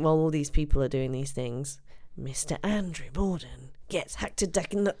some point while all these people are doing these things, Mr. Andrew Borden gets hacked to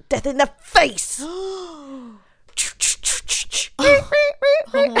death in the face!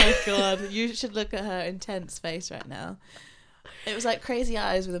 Oh my god, you should look at her intense face right now. It was like crazy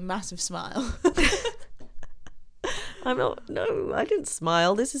eyes with a massive smile. I didn't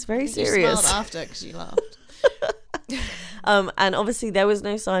smile. This is very serious. You smiled after because you laughed. And obviously there was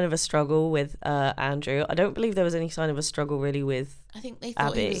no sign of a struggle with Andrew. I don't believe there was any sign of a struggle really with I think they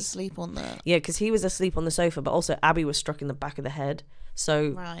thought Abby. he was asleep on the... Yeah, because he was asleep on the sofa, but also Abby was struck in the back of the head.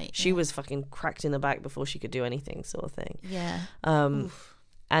 So she was fucking cracked in the back before she could do anything, sort of thing. Yeah.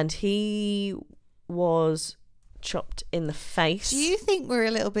 And he was chopped in the face. Do you think we're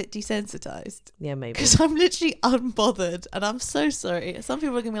a little bit desensitized? Yeah, maybe. Because I'm literally unbothered, and I'm so sorry. Some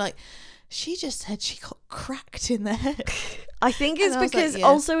people are going to be like, she just said she got cracked in the head. I think it's because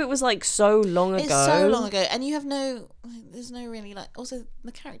also it was like so long ago. It's so long ago, and you have there's no really like. Also,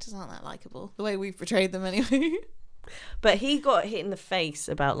 the characters aren't that likable the way we've portrayed them anyway. But he got hit in the face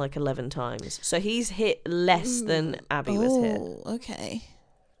about like 11 times, so he's hit less than Abby was hit. Oh, okay.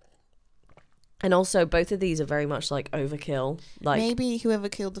 And also, both of these are very much like overkill. Like maybe whoever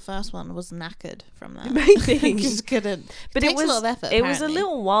killed the first one was knackered from that. Maybe just couldn't. But it was a lot of effort. It was a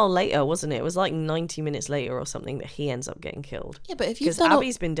little while later, wasn't it? It was like 90 minutes later or something that he ends up getting killed. Yeah, but if you've because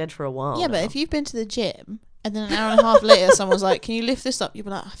Abby's been dead for a while. Yeah, now. but if you've been to the gym and then an hour and a half later, someone's like, "Can you lift this up?" You'll be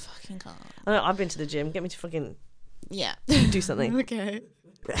like, "I fucking can't." I know, I've been to the gym. Get me to fucking do something. Okay.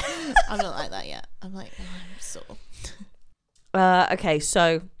 I'm not like that yet. I'm like, oh, I'm sore. Okay,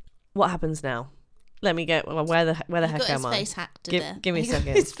 so what happens now? Let me get where the heck am I? His face hacked to death. Give me a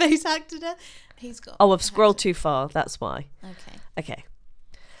second. His face hacked to death. He's got. Oh, I've scrolled too far. That's why. Okay.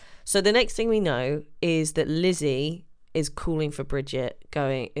 So the next thing we know is that Lizzie is calling for Bridget,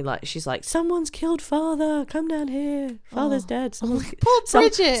 she's like, someone's killed father. Come down here. Father's dead. Poor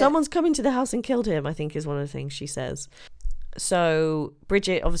Bridget. Someone's coming to the house and killed him, I think is one of the things she says. So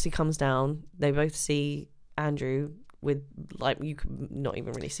Bridget obviously comes down. They both see Andrew with, like, you could not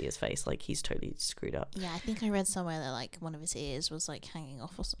even really see his face. Like, he's totally screwed up. Yeah, I think I read somewhere that, like, one of his ears was, like, hanging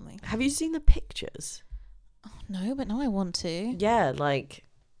off or something. Have you seen the pictures? Oh, no, but now I want to. Yeah, like...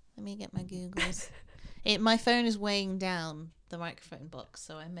 Let me get my Googles. My phone is weighing down the microphone box,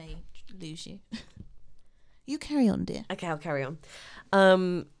 so I may lose you. You carry on, dear. Okay, I'll carry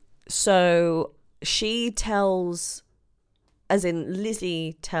on. So she tells... As in,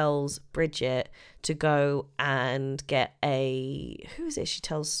 Lizzie tells Bridget to go and get a... Who is it she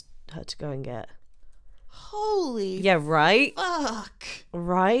tells her to go and get? Holy... Yeah, right? Fuck.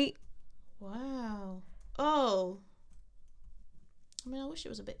 Right? Wow. Oh. I mean, I wish it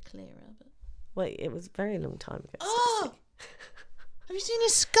was a bit clearer, but... Wait, it was a very long time ago. Oh! Have you seen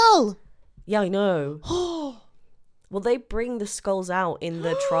his skull? Yeah, I know. Oh! Well, they bring the skulls out in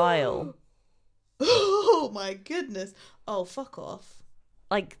the trial. Oh, my goodness. Oh, fuck off.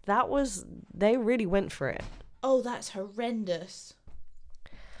 Like, that was... They really went for it. Oh, that's horrendous.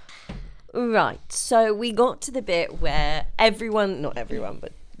 Right, so we got to the bit where everyone... Not everyone,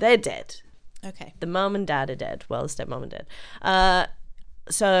 but they're dead. Okay. The mum and dad are dead. Well, the stepmom and dad.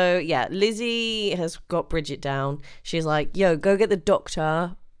 So, yeah, Lizzie has got Bridget down. She's like, yo, go get the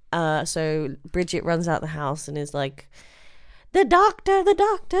doctor. So Bridget runs out the house and is like... The doctor,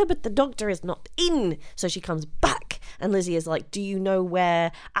 but the doctor is not in. So she comes back and Lizzie is like, do you know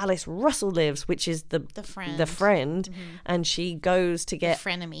where Alice Russell lives? Which is the friend. Mm-hmm. And she goes to get... The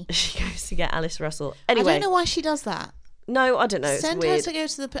frenemy. She goes to get Alice Russell. Anyway. I don't know why she does that. No, I don't know. Send it's weird. her to go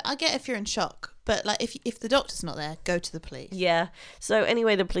to the... I get if you're in shock. But like if the doctor's not there, go to the police. Yeah. So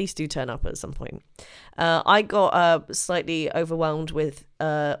anyway, the police do turn up at some point. I got slightly overwhelmed with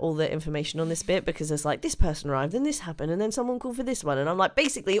all the information on this bit because there's like, this person arrived and this happened and then someone called for this one. And I'm like,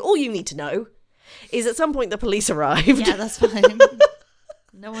 basically, all you need to know is at some point the police arrived. Yeah, that's fine.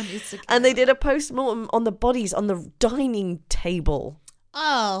 No one needs to care. And they did a post-mortem on the bodies on the dining table.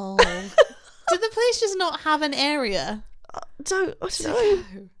 Oh. Did the police just not have an area? I don't know.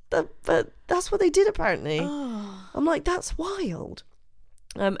 But that's what they did apparently. Oh. I'm like, that's wild.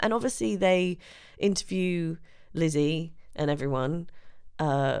 And obviously they interview Lizzie and everyone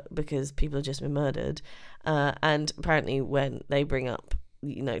because people have just been murdered. And apparently when they bring up,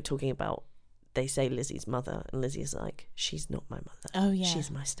 talking about, they say Lizzie's mother, and Lizzie's like, she's not my mother. Oh, yeah.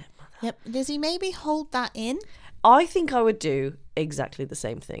 She's my stepmother. Yep. Lizzie, maybe hold that in. I think I would do exactly the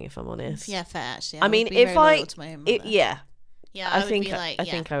same thing, if I'm honest. Yeah, fair, actually. I mean, if yeah. Yeah, I think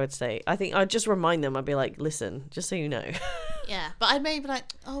I would say. I think I'd just remind them. I'd be like, listen, just so you know. Yeah, but I'd maybe be like,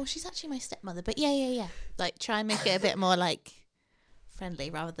 oh, she's actually my stepmother. But yeah. Like, try and make it a bit more like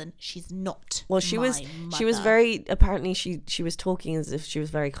friendly rather than she's not. Well, she was very, apparently she was talking as if she was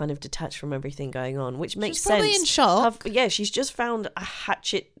very kind of detached from everything going on, which makes sense. Probably in shock. Yeah, she's just found a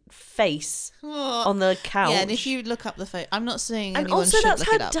hatchet face on the couch. Yeah, and if you look up the photo, I'm not saying and anyone also should that's look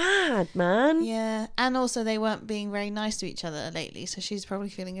her it up. dad, man. Yeah, and also they weren't being very nice to each other lately, so she's probably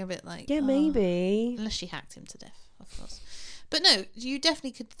feeling a bit like, yeah, maybe, unless she hacked him to death, of course. But no, you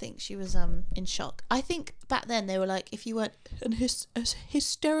definitely could think she was in shock. I think back then they were like, if you weren't a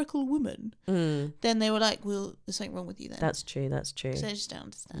hysterical woman, then they were like, well, there's something wrong with you then. That's true. So I just don't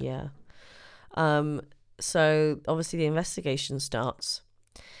understand. Yeah. So obviously the investigation starts,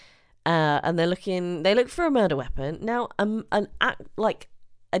 and they look for a murder weapon. Now,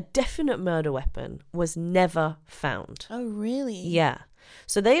 a definite murder weapon was never found. Oh, really? Yeah.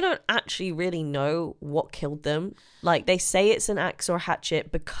 So they don't actually really know what killed them. Like, they say it's an axe or a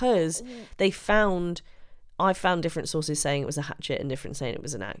hatchet because I found different sources saying it was a hatchet and different saying it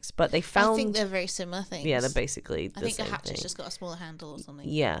was an axe. But they found... I think they're very similar things. Yeah, they're basically the same I think a hatchet's thing. just got a smaller handle or something.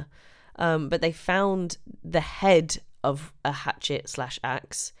 Yeah. But they found the head of a hatchet /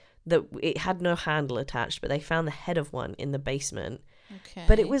 axe. That it had no handle attached, but they found the head of one in the basement. Okay.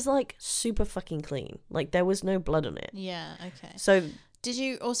 But it was like super fucking clean. Like, there was no blood on it. Yeah, okay. So... Did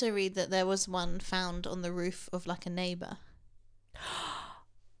you also read that there was one found on the roof of like a neighbour?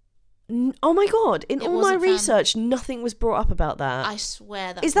 Oh my god, in all my research, nothing was brought up about that. I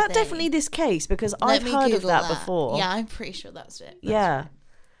swear that's Is that definitely this case? Because I've heard of that before. Yeah, I'm pretty sure that's it. Yeah. Right.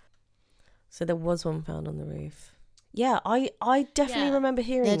 So there was one found on the roof. Yeah, I definitely remember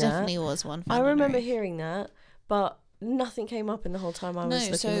hearing that. There definitely was one found I remember on the roof. hearing that, but nothing came up in the whole time I was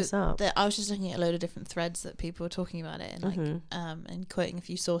looking this up. I was just looking at a load of different threads that people were talking about it and like and quoting a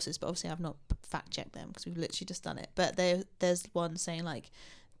few sources, but obviously I've not fact checked them because we've literally just done it. But there's one saying like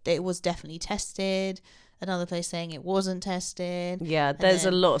it was definitely tested, another place saying it wasn't tested. Yeah, there's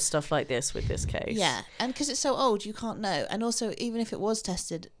a lot of stuff like this with this case. Yeah, and because it's so old, you can't know. And also, even if it was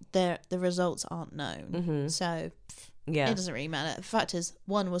tested, the results aren't known. So yeah, it doesn't really matter. The fact is,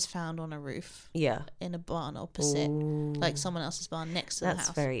 one was found on a roof. Yeah, in a barn opposite, like someone else's barn next to the house.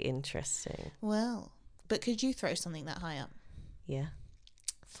 That's very interesting. Well, but could you throw something that high up? Yeah.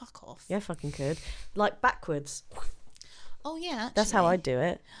 Fuck off. Yeah, fucking could. Like backwards. Oh yeah, actually. That's how I do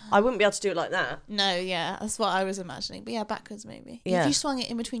it. I wouldn't be able to do it like that. No, yeah, that's what I was imagining. But yeah, backwards maybe. Yeah. If you swung it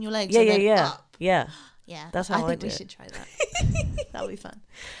in between your legs. Yeah, and yeah, then yeah, up. yeah. Yeah, that's how I do it. I think we should try that. That would be fun.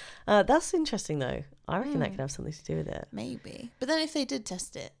 That's interesting though. I reckon that could have something to do with it. Maybe, but then if they did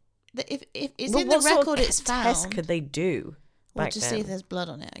test it, if it's in the record, it's found. What test could they do? Well, just see if there's blood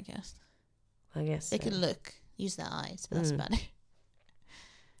on it. I guess. They can look, use their eyes, but that's about it.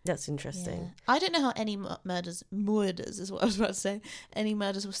 That's interesting. Yeah. I don't know how any murders is what I was about to say. Any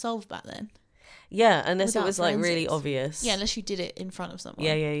murders were solved back then. Yeah, unless it was forensics. like really obvious. Yeah, unless you did it in front of someone.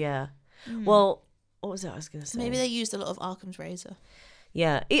 Yeah. Well, what was it I was going to say? Maybe they used a lot of Occam's razor.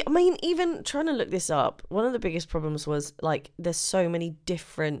 Yeah, I mean, even trying to look this up, one of the biggest problems was like there's so many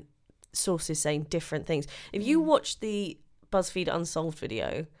different sources saying different things. If you watch the BuzzFeed Unsolved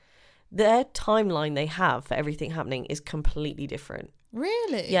video, their timeline they have for everything happening is completely different.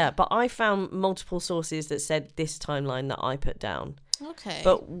 Really? Yeah, but I found multiple sources that said this timeline that I put down. Okay.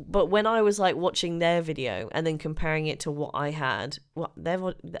 But when I was like watching their video and then comparing it to what I had,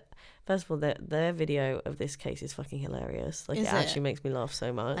 first of all, their video of this case is fucking hilarious. Like, it actually makes me laugh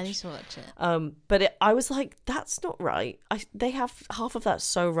so much. I need to watch it. But I was like, that's not right. They have half of that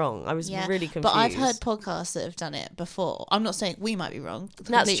so wrong. I was really confused. But I've heard podcasts that have done it before. I'm not saying we might be wrong.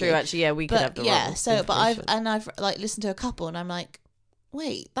 That's true, actually. Yeah, we could have the wrong. So, but I've like listened to a couple, and I'm like,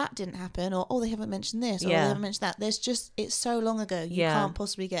 wait, that didn't happen, or they haven't mentioned this, or they haven't mentioned that. It's so long ago, you can't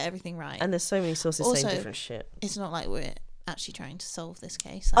possibly get everything right. And there's so many sources saying different shit. It's not like we're actually trying to solve this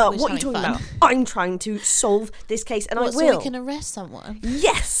case. What are you talking about? I'm trying to solve this case, and I will. So we can arrest someone.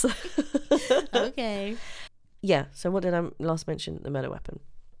 Yes. Okay. Yeah. So what did I last mention? The murder weapon.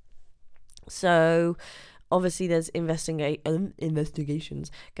 So obviously there's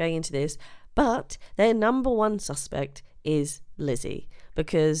investigations going into this, but their number one suspect is Lizzie,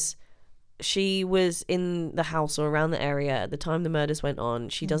 because she was in the house or around the area at the time the murders went on.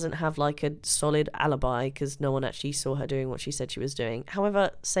 She doesn't have like a solid alibi because no one actually saw her doing what she said she was doing.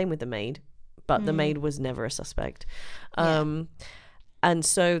 However, same with the maid, but the maid was never a suspect. And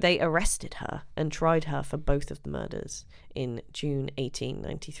so they arrested her and tried her for both of the murders in June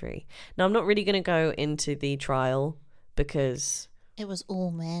 1893. Now, I'm not really going to go into the trial because it was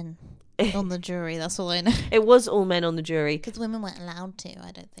all men on the jury. That's all I know. It was all men on the jury because women weren't allowed to,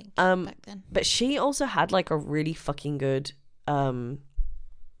 I don't think, back then. But she also had like a really fucking good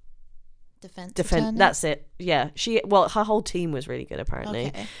defense. That's it. Yeah, her whole team was really good apparently.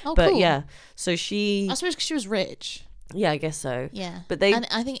 Okay. Oh, but cool. Yeah, so she, I suppose because she was rich. Yeah, I guess so. Yeah, but and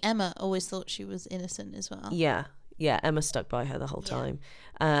I think Emma always thought she was innocent as well. Yeah, Emma stuck by her the whole time.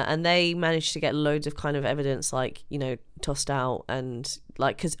 And they managed to get loads of kind of evidence, like, you know, tossed out, and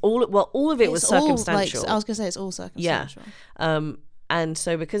like, because all of it was circumstantial. I was gonna say it's all circumstantial. Yeah. And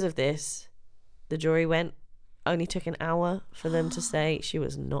so because of this, the jury went only took an hour for them to say she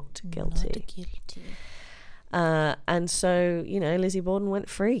was not guilty. And so, you know, Lizzie Borden went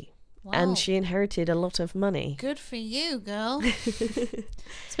free. Wow. And she inherited a lot of money. Good for you, girl.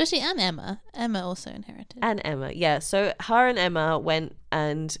 Especially Emma. Emma also inherited. And Emma, yeah. So her and Emma went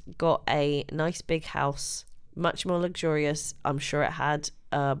and got a nice big house, much more luxurious. I'm sure it had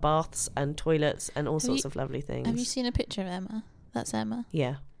baths and toilets and all sorts of lovely things. Have you seen a picture of Emma? That's Emma.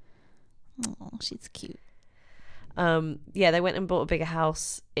 Yeah. Oh, she's cute. Yeah, they went and bought a bigger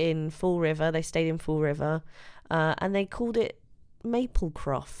house in Fall River. They stayed in Fall River, and they called it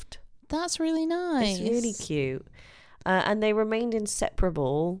Maplecroft. That's really nice. It's really cute. And they remained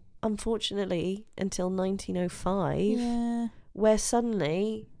inseparable, unfortunately, until 1905, Yeah. where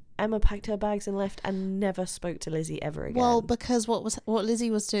suddenly Emma packed her bags and left and never spoke to Lizzie ever again. Well, because what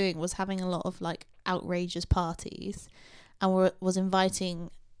Lizzie was doing was having a lot of like outrageous parties, and was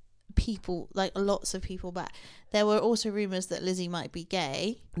inviting people, like lots of people back. There were also rumours that Lizzie might be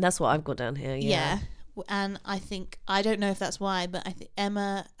gay. That's what I've got down here. Yeah. And I don't know if that's why, but I think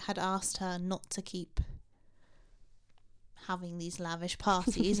Emma had asked her not to keep having these lavish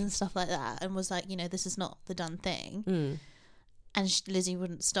parties and stuff like that, and was like, you know, this is not the done thing. And Lizzie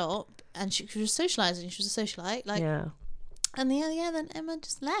wouldn't stop, and she was socialising. She was a socialite, like. Yeah. And then Emma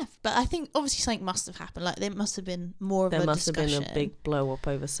just left. But I think obviously something must have happened. Like there must have been more of a discussion. There must have been a big blow up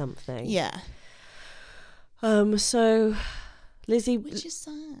over something. Yeah. So Lizzie, which is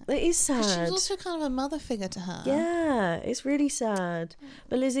sad. It is sad. She was also kind of a mother figure to her. Yeah, it's really sad.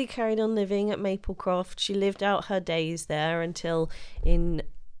 But Lizzie carried on living at Maplecroft. She lived out her days there until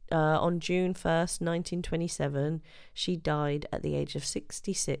on June 1st, 1927, she died at the age of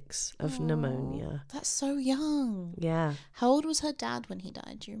 66 of pneumonia. That's so young. Yeah. How old was her dad when he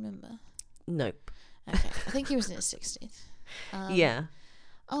died? Do you remember? Nope. Okay. I think he was in his 60s. Yeah.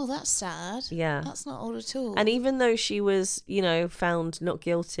 Oh, that's sad. Yeah. That's not old at all. And even though she was, you know, found not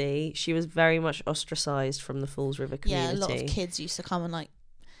guilty, she was very much ostracised from the Falls River community. Yeah, a lot of kids used to come and like...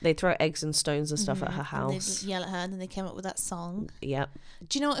 They'd throw eggs and stones and stuff at her house. And they'd yell at her, and then they came up with that song. Yep.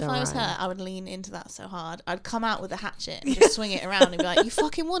 Do you know what? If I was her, I would lean into that so hard. I'd come out with a hatchet and just swing it around and be like, you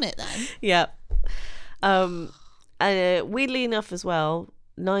fucking won it then. Yep. And weirdly enough as well,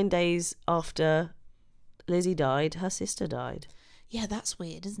 9 days after Lizzie died, her sister died. Yeah, that's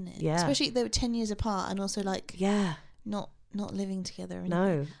weird, isn't it? Yeah. Especially they were 10 years apart and also like not living together. Or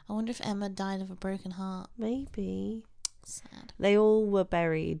no. I wonder if Emma died of a broken heart. Maybe. Sad. They all were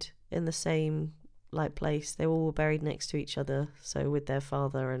buried in the same like place. They all were buried next to each other, so with their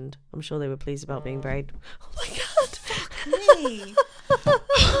father, and I'm sure they were pleased about being buried. Oh my god. Fuck me.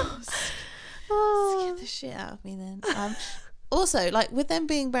 Scared the shit out of me then. Also, like with them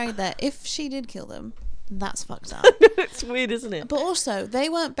being buried there, if she did kill them, that's fucked up. It's weird, isn't it? But also, they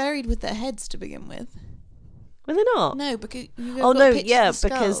weren't buried with their heads to begin with. Were they not? No, because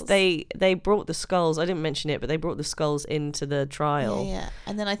because they brought the skulls. I didn't mention it, but they brought the skulls into the trial. Yeah.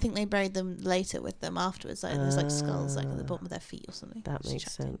 And then I think they buried them later with them afterwards. Like there's like skulls like at the bottom of their feet or something. That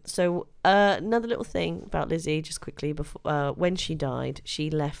makes sense. So another little thing about Lizzie, just quickly before when she died, she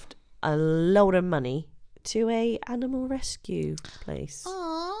left a load of money to a animal rescue place.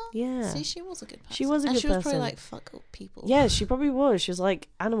 Aww. Yeah. See, she was a good person. She was a good person. And she was probably like, fuck people. Yeah, she probably was. She was like,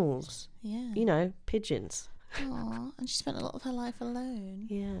 animals. Yeah. You know, pigeons. Aww. And she spent a lot of her life alone.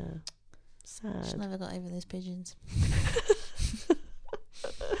 Yeah. Sad. She never got over those pigeons.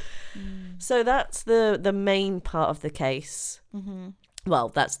 So that's the main part of the case. Mm-hmm. Well,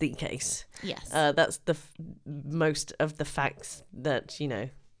 that's the case. Yes. That's the most of the facts that, you know,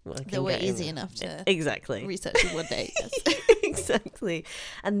 that were easy enough to research in one day. Yes. Exactly.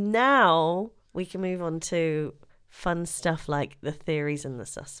 And now we can move on to fun stuff like the theories and the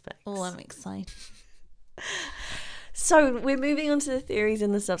suspects. Oh, I'm excited. So we're moving on to the theories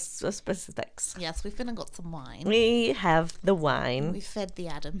and the suspects. Yes, we've been and got some wine. We have the wine. We fed the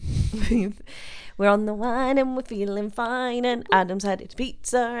Adam. We're on the wine and we're feeling fine. And Adam's had his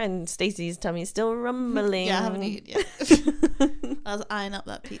pizza and Stacey's tummy's still rumbling. Yeah, I haven't eaten yet. I was eyeing up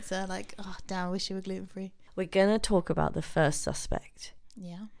that pizza like, oh, damn, I wish it were gluten-free. We're going to talk about the first suspect.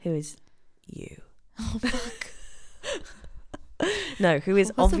 Yeah. Who is you. Oh, fuck. No, who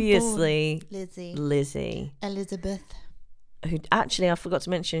is obviously Lizzie. Elizabeth. Who actually, I forgot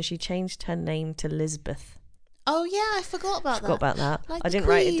to mention, she changed her name to Lisbeth. Oh, yeah, I forgot about that. Like I didn't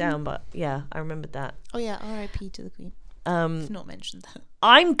write it down, but yeah, I remembered that. Oh, yeah, R.I.P. to the Queen. I've not mentioned that.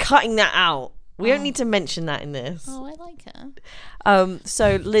 I'm cutting that out. We don't need to mention that in this. Oh, I like her.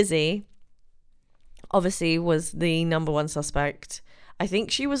 So Lizzie obviously was the number one suspect. I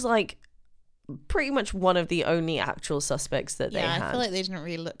think she was like pretty much one of the only actual suspects that they had. I feel like they didn't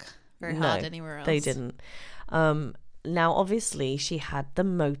really look very hard anywhere else. They didn't. Now, obviously, she had the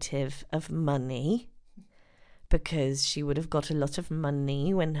motive of money because she would have got a lot of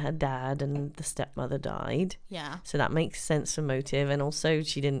money when her dad and the stepmother died. Yeah. So that makes sense for motive. And also,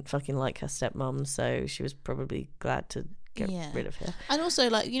 she didn't fucking like her stepmom, so she was probably glad to get rid of her. And also,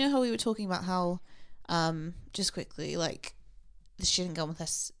 like, you know how we were talking about how, just quickly, like, she didn't go on with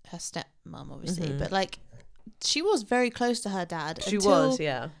her stepmom, obviously, but, like, she was very close to her dad. She was,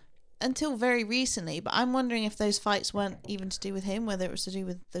 yeah. Until very recently, but I'm wondering if those fights weren't even to do with him, whether it was to do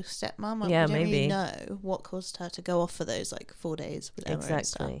with the stepmom. Yeah, we don't maybe. really know what caused her to go off for those like 4 days with Emma.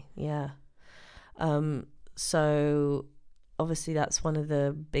 Exactly. Yeah. So obviously that's one of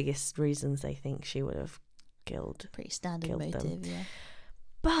the biggest reasons they think she would have killed. Pretty standard motive, them. Yeah.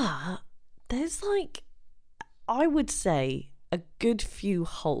 But there's like, I would say, a good few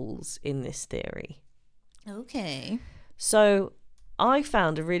holes in this theory. Okay. So I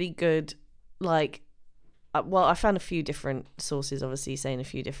found a really good, like, I found a few different sources, obviously, saying a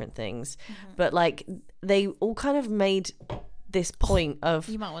few different things. But, like, they all kind of made this point of...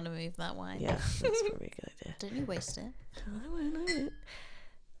 You might want to move that wine. Yeah, that's probably a good idea. Don't you waste it. I won't.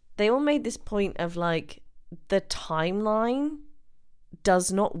 They all made this point of, like, the timeline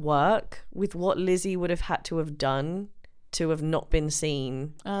does not work with what Lizzie would have had to have done to have not been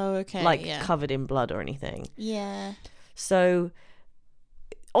seen. Oh, okay. Like, covered in blood or anything. Yeah. So...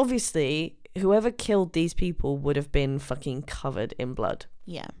 obviously, whoever killed these people would have been fucking covered in blood.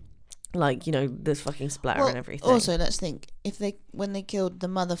 Yeah. Like, you know, there's fucking splatter and everything. Also, let's think, when they killed the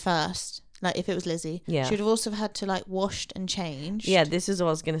mother first, like, if it was Lizzie, she would have also had to, like, washed and changed. Yeah, this is what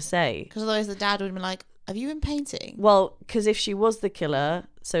I was going to say. Because otherwise the dad would have been like, have you been painting? Well, because if she was the killer,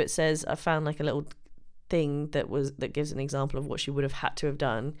 so it says, I found, like, a little thing that gives an example of what she would have had to have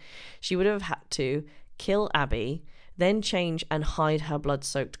done. She would have had to kill Abby, then change and hide her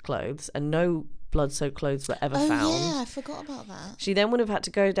blood-soaked clothes, and no blood-soaked clothes were ever found. Oh, yeah, I forgot about that. She then would have had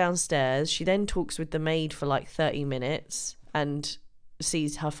to go downstairs. She then talks with the maid for like 30 minutes and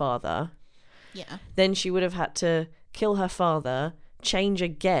sees her father. Yeah. Then she would have had to kill her father, change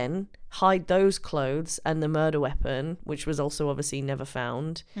again, hide those clothes and the murder weapon, which was also obviously never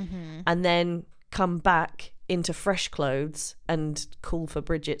found, and then come back into fresh clothes and call for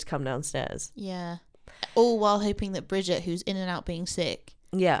Bridget to come downstairs. Yeah. All while hoping that Bridget, who's in and out being sick,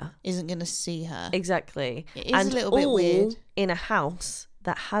 isn't going to see her. Exactly. It is a little bit weird. In a house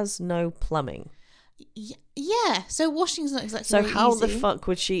that has no plumbing. Yeah. So washing's not exactly So how easy. the fuck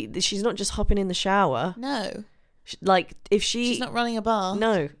would she's not just hopping in the shower. No. Like, if she's not running a bath.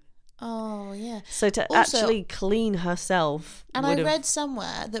 No. Oh, yeah. So to also, actually clean herself. And I read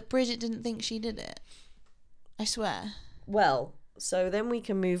somewhere that Bridget didn't think she did it. I swear. Well, so then we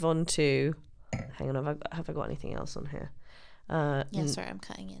can move on to... Hang on, have I got anything else on here? Yeah, sorry, I'm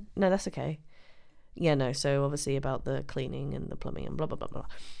cutting in. No, that's okay. Yeah, no, so obviously about the cleaning and the plumbing and blah, blah, blah,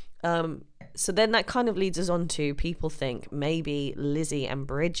 blah. So then that kind of leads us on to people think maybe Lizzie and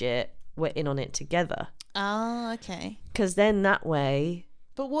Bridget were in on it together. Oh, okay. Because then that way...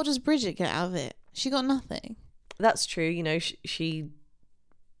 But what does Bridget get out of it? She got nothing. That's true. You know, she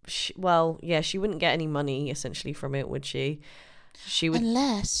well, yeah, she wouldn't get any money essentially from it, would she? She would,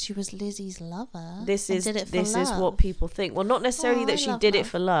 unless she was Lizzie's lover. This is love. what people think. Well, not necessarily that she did it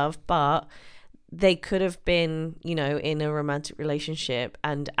for love, but they could have been, you know, in a romantic relationship,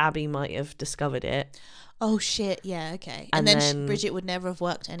 and Abby might have discovered it. Oh shit! Yeah, okay. And then Bridget would never have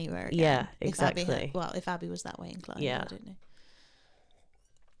worked anywhere again. Yeah, exactly. If Abby was that way inclined, yeah. I don't know.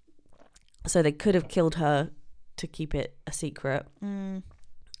 So they could have killed her to keep it a secret,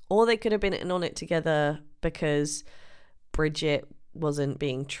 or they could have been in on it together because Bridget wasn't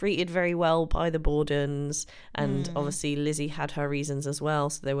being treated very well by the Bordens, and obviously Lizzie had her reasons as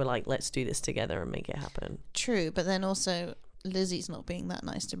well, so they were like, let's do this together and make it happen. True, but then also Lizzie's not being that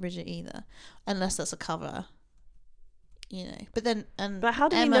nice to Bridget either, unless that's a cover, you know. But then, but how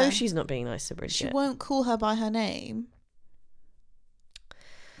do Emma, you know she's not being nice to Bridget? She won't call her by her name.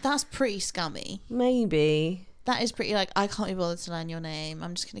 That's pretty scummy. Maybe. That is pretty, like, I can't be bothered to learn your name.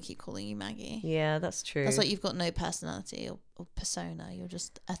 I'm just going to keep calling you Maggie. Yeah, that's true. That's like you've got no personality or persona. You're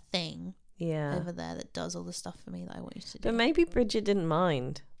just a thing over there that does all the stuff for me that I want you to do. But maybe Bridget didn't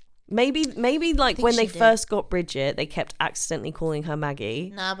mind. Maybe like when they first got Bridget, they kept accidentally calling her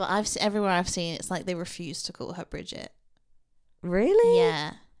Maggie. Nah, but everywhere I've seen, it's like they refuse to call her Bridget. Really?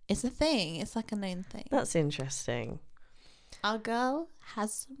 Yeah. It's a thing. It's like a known thing. That's interesting. Our girl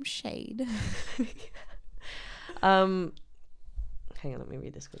has some shade. Hang on, let me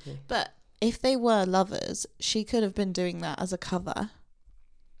read this quickly. But if they were lovers, she could have been doing that as a cover.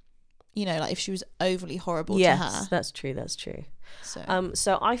 You know, like if she was overly horrible to her. Yes, that's true.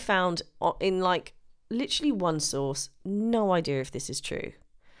 So I found in like literally one source, no idea if this is true.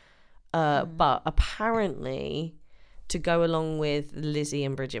 But apparently, to go along with Lizzie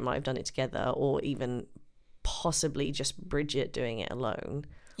and Bridget might have done it together, or even possibly just Bridget doing it alone,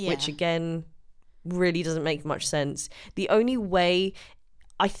 which again really doesn't make much sense. The only way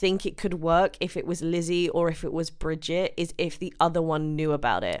I think it could work if it was Lizzie or if it was Bridget is if the other one knew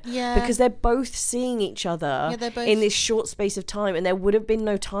about it. Yeah. Because they're both seeing each other in this short space of time, and there would have been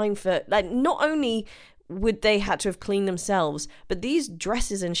no time for, like, not only would they had to have cleaned themselves, but these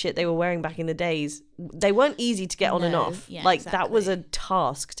dresses and shit they were wearing back in the days, they weren't easy to get on and off. That was a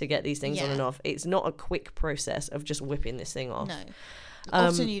task to get these things on and off. It's not a quick process of just whipping this thing off. No.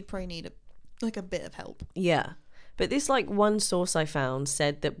 Often you'd probably need a bit of help. Yeah. But this, like, one source I found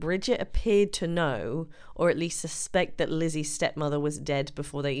said that Bridget appeared to know, or at least suspect, that Lizzie's stepmother was dead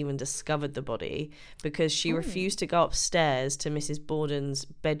before they even discovered the body, because she refused to go upstairs to Mrs. Borden's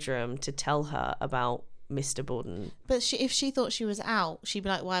bedroom to tell her about Mr. Borden. But if she thought she was out, she'd be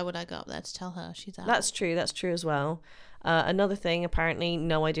like, why would I go up there to tell her she's out? That's true as well. Another thing, apparently,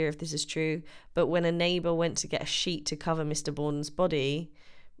 no idea if this is true, but when a neighbour went to get a sheet to cover Mr. Borden's body,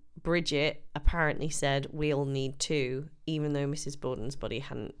 Bridget apparently said, we'll need two, even though Mrs. Borden's body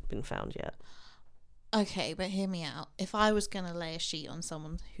hadn't been found yet. Okay, but hear me out. If I was going to lay a sheet on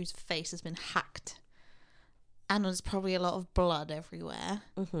someone whose face has been hacked and there's probably a lot of blood everywhere,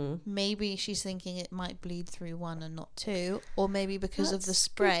 maybe she's thinking it might bleed through one and not two, or maybe because of the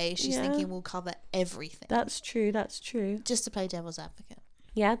spray, she's thinking we'll cover everything. That's true. Just to play devil's advocate.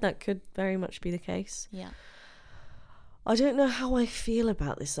 Yeah, that could very much be the case. Yeah. I don't know how I feel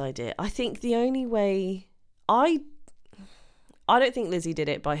about this idea. I think the only way... I don't think Lizzie did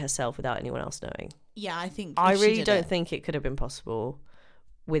it by herself without anyone else knowing. Yeah, I think... I really don't think it could have been possible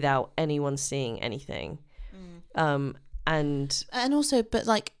without anyone seeing anything. And also, but,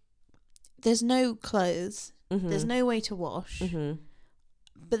 like, there's no clothes. There's no way to wash.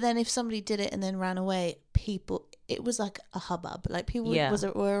 But then if somebody did it and then ran away, it was like a hubbub. Like, people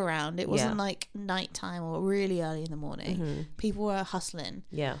were around. It wasn't like nighttime or really early in the morning. People were hustling.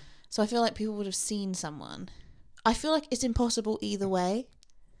 Yeah. So I feel like people would have seen someone. I feel like it's impossible either way.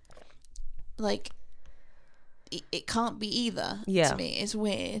 Like, it can't be either to me. It's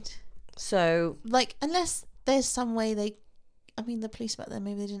weird. So, like, unless there's some way the police back then,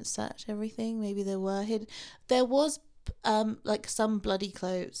 maybe they didn't search everything. Maybe they were hidden. There was, like, some bloody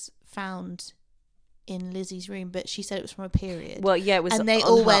clothes found in Lizzie's room, but she said it was from a period. Well, yeah, it was, and they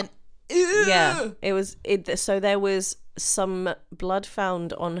all went. Ew! Yeah, it was. So there was some blood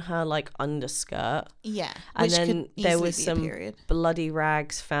found on her, like, underskirt. Yeah, and then there was some bloody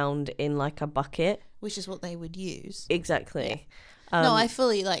rags found in, like, a bucket, which is what they would use. Exactly. Yeah. No, I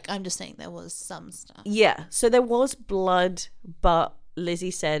fully, like, I'm just saying there was some stuff. Yeah, so there was blood, but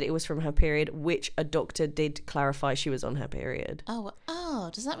Lizzie said it was from her period, which a doctor did clarify she was on her period. Oh,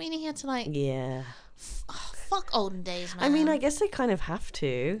 does that mean he had to, like... Yeah. Fuck olden days, man. I mean, I guess they kind of have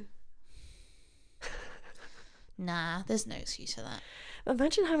to. Nah, there's no excuse for that.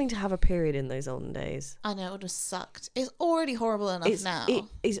 Imagine having to have a period in those olden days. I know, it would have sucked. It's already horrible enough now. It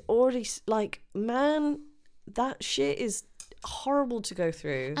is already, like, man, that shit is horrible to go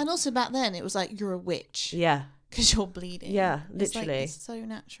through. And also back then, it was like, you're a witch. Yeah. Because you're bleeding. Yeah, literally. It's so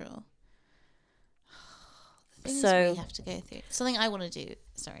natural. The things we have to go through. Something I want to do,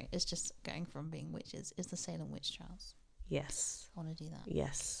 is just going from being witches, is the Salem witch trials. Yes. I want to do that.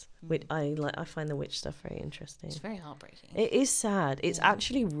 Yes. I find the witch stuff very interesting. It's very heartbreaking. It is sad. It's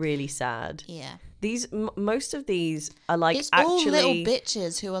actually really sad. Yeah. Most of these are, like, it's all little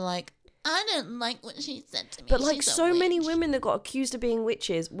bitches who are like, I don't like what she said to me. But, like, so many women that got accused of being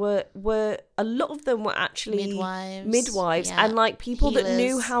witches were a lot of them were actually midwives and, like, people that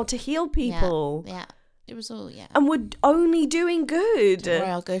knew how to heal people. Yeah. It was all, and were only doing good. Don't worry,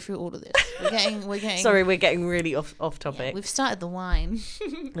 I'll go through all of this. We're getting Sorry, we're getting really off topic. Yeah, we've started the wine.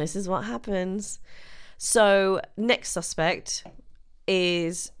 This is what happens. So, next suspect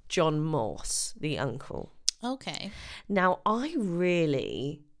is John Morse, the uncle. Okay. Now,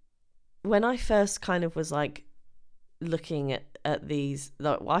 when I first kind of was, like, looking at these,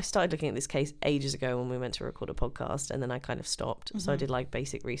 I started looking at this case ages ago when we went to record a podcast, and then I kind of stopped. So I did, like,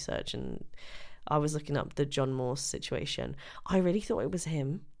 basic research, and I was looking up the John Morse situation. I really thought it was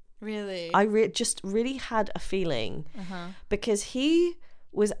him. Really? I just really had a feeling because he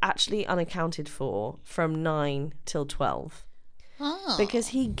was actually unaccounted for from 9 till 12. Oh. Because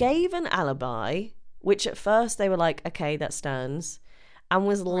he gave an alibi, which at first they were like, okay, that stands, and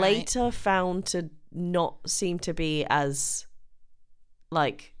was later found to not seem to be as,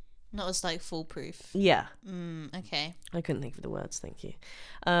 like, Not as like foolproof. Yeah. Okay. I couldn't think of the words, thank you.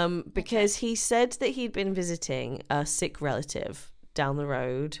 Because he said that he'd been visiting a sick relative down the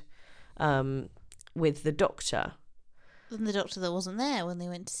road with the doctor. And the doctor that wasn't there when they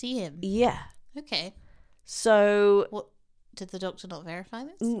went to see him. Yeah. Okay. So... What? Did the doctor not verify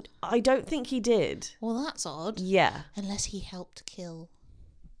this? I don't think he did. Well, that's odd. Yeah. Unless he helped kill.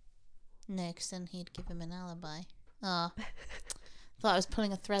 No, because then he'd give him an alibi. Ah. Thought I was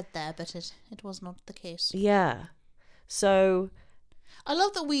pulling a thread there, but it was not the case. Yeah. So... I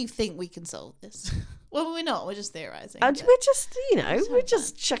love that we think we can solve this. Well, we're not. We're just theorising. We're just, we're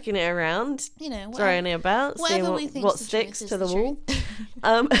just chucking it around. Throwing it about, seeing what sticks to the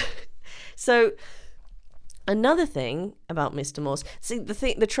wall. So... Another thing about Mr. Morse, see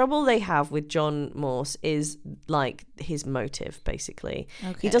the trouble they have with John Morse is like his motive, basically.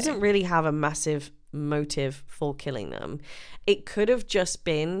 Okay. He doesn't really have a massive motive for killing them. It could have just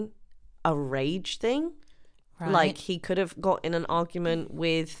been a rage thing. Right. Like he could have got in an argument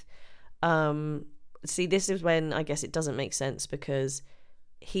with see, this is when I guess it doesn't make sense because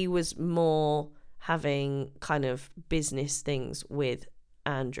he was more having kind of business things with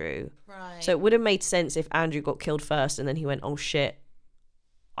Andrew. Right. So it would have made sense if Andrew got killed first and then he went, oh shit,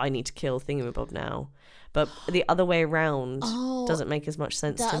 I need to kill Thingamabob now. But the other way around doesn't make as much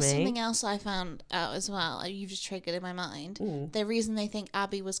sense to me. That's something else I found out as well. You've just triggered in my mind. The reason they think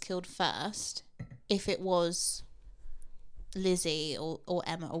Abby was killed first, if it was Lizzie or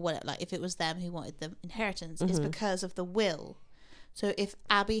Emma or whatever, like if it was them who wanted the inheritance, is because of the will. So if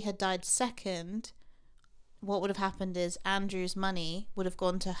Abby had died second, what would have happened is Andrew's money would have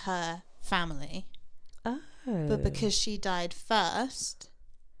gone to her family. Oh. But because she died first,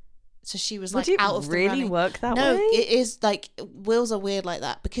 so she was like out of the running. Would it really work that way? No, it is like wills are weird like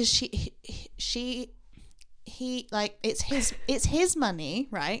that because he like it's his money,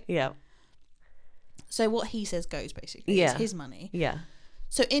 right? Yeah. So what he says goes basically. Yeah. It's his money. Yeah.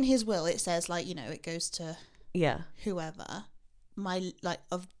 So in his will it says like, it goes to whoever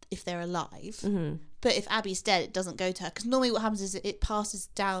if they're alive. Mm-hmm. But if Abby's dead, it doesn't go to her. Because normally what happens is it passes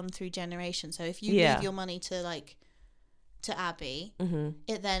down through generations. So if you leave your money to Abby, and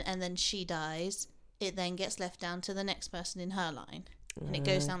then she dies, it then gets left down to the next person in her line. And it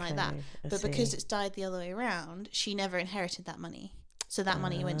goes down like that. But because it's died the other way around, she never inherited that money. So that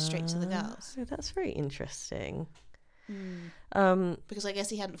money went straight to the girls. That's very interesting. Because I guess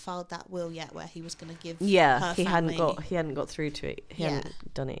he hadn't filed that will yet where he was going to give her he family. hadn't got through to it. He hadn't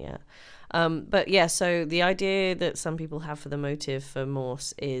done it yet. But yeah, so the idea that some people have for the motive for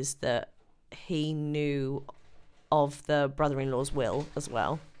Morse is that he knew of the brother-in-law's will as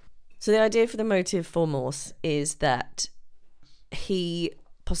well. So the idea for the motive for Morse is that he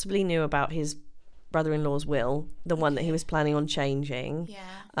possibly knew about his brother-in-law's will, the one that he was planning on changing.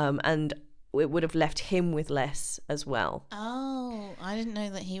 Yeah. And it would have left him with less as well. Oh, I didn't know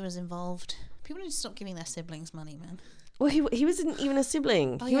that he was involved. People need to stop giving their siblings money, man. Well, he wasn't even a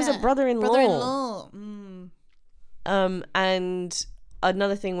sibling. He was a brother-in-law. And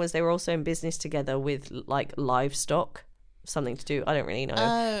another thing was they were also in business together with like livestock, something to do. I don't really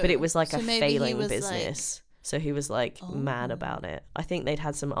know, but it was like a failing business. So he was like mad about it. I think they'd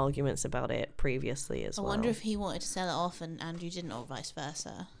had some arguments about it previously as well. I wonder if he wanted to sell it off and Andrew didn't, or vice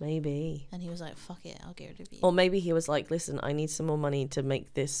versa. Maybe. And he was like, fuck it, I'll get rid of you. Or maybe he was like, listen, I need some more money to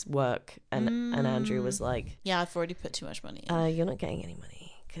make this work. And Andrew was like, yeah, I've already put too much money in. You're not getting any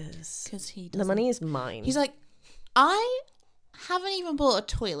money because the money is mine. He's like, I haven't even bought a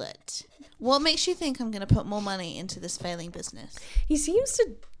toilet. What makes you think I'm going to put more money into this failing business? He seems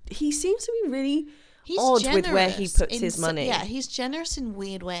to be really... He's odd with where he puts his money. Yeah, he's generous in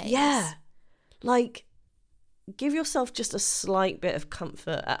weird ways. Yeah. Like, give yourself just a slight bit of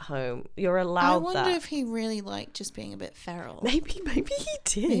comfort at home. You're allowed that. I wonder if he really liked just being a bit feral. Maybe he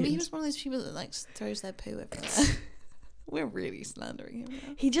did. Maybe he was one of those people that like throws their poo everywhere. We're really slandering him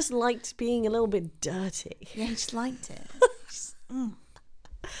now. He just liked being a little bit dirty. Yeah, he just liked it.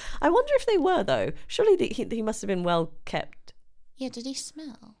 I wonder if they were, though. Surely he must have been well kept. Yeah, did he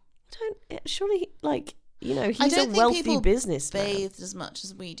smell? Surely, like, he's a wealthy businessman. Bathed as much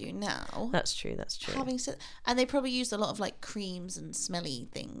as we do now. That's true. Having said, and they probably used a lot of like creams and smelly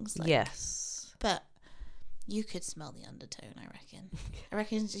things. Like, yes, but you could smell the undertone. I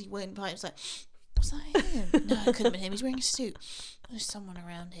reckon he went by. It was like, was that him? No, it couldn't have been him. He's wearing a suit. There's someone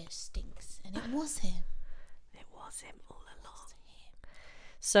around here stinks, and it was him. It was him all along.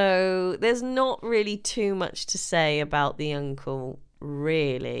 So there's not really too much to say about the uncle.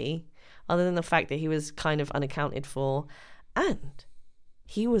 Really, other than the fact that he was kind of unaccounted for, and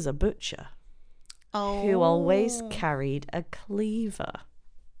he was a butcher who always carried a cleaver.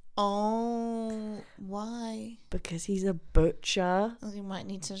 Oh, why? Because he's a butcher. You might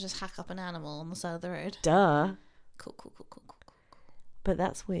need to just hack up an animal on the side of the road. Duh. Cool. But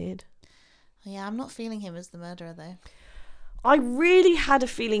that's weird. Yeah, I'm not feeling him as the murderer, though. I really had a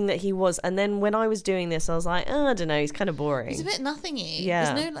feeling that he was, and then when I was doing this, I was like, oh, I don't know, he's kind of boring. He's a bit nothingy.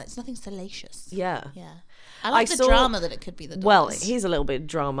 Yeah. There's no, it's nothing salacious. Yeah. I like the drama that it could be the doors. Well, here's a little bit of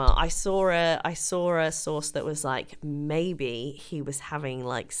drama. I saw a source that was like, maybe he was having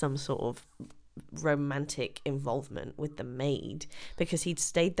like some sort of romantic involvement with the maid because he'd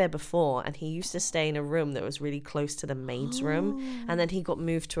stayed there before, and he used to stay in a room that was really close to the maid's room, and then he got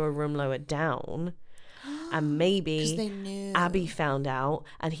moved to a room lower down. And maybe they knew. Abby found out,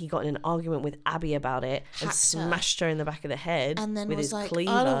 and he got in an argument with Abby about it and smashed her in the back of the head and then with was his like,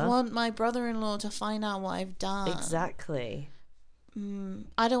 cleaver. I don't want my brother-in-law to find out what I've done. Exactly.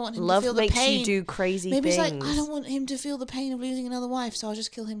 I don't want him Love to feel the pain. makes you do crazy Maybe things. Maybe it's like, I don't want him to feel the pain of losing another wife, so I'll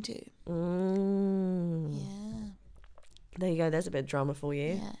just kill him too. Yeah. There you go. There's a bit of drama for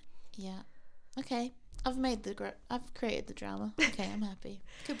you. Yeah. Okay. I've created the drama. Okay, I'm happy.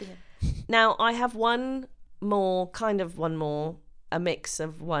 Could be him. Now, I have one more, a mix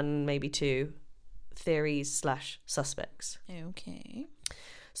of one, maybe two theories / suspects. Okay.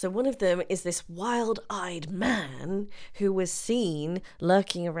 So one of them is this wild-eyed man who was seen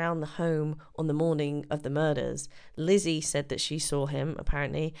lurking around the home on the morning of the murders. Lizzie said that she saw him,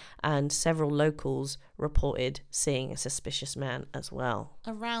 apparently, and several locals reported seeing a suspicious man as well.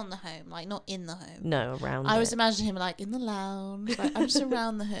 Around the home, like not in the home. No, around I was imagining him like in the lounge, like I'm just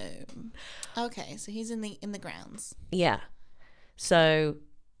around the home. Okay, so he's in the grounds. Yeah. So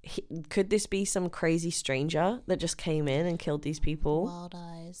could this be some crazy stranger that just came in and killed these people? Wild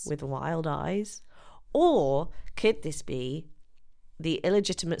eyes. With wild eyes? Or could this be the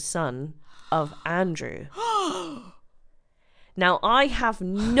illegitimate son of Andrew? Now, I have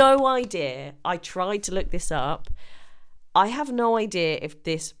no idea. I tried to look this up. I have no idea if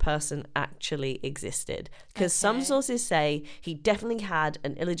this person actually existed. Because some sources say he definitely had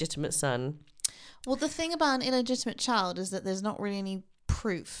an illegitimate son. Well, the thing about an illegitimate child is that there's not really any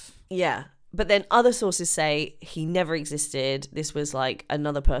proof. Yeah. But then other sources say he never existed. This was like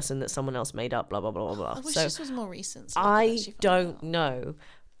another person that someone else made up, blah, blah, blah, blah. I wish so this was more recent. So I don't know.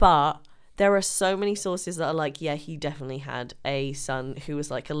 But there are so many sources that are like, yeah, he definitely had a son who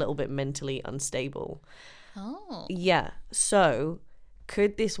was like a little bit mentally unstable. Oh. Yeah. So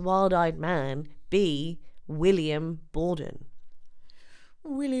could this wild-eyed man be William Borden?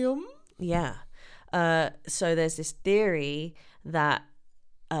 William? Yeah. So there's this theory that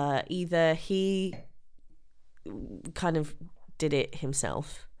either he kind of did it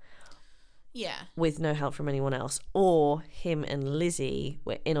himself, with no help from anyone else, or him and Lizzie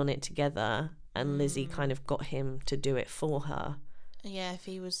were in on it together, and Lizzie kind of got him to do it for her. Yeah, if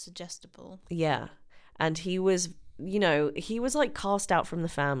he was suggestible. Yeah. And he was, he was like cast out from the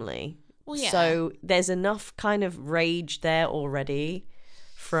family. Well, yeah. So there's enough kind of rage there already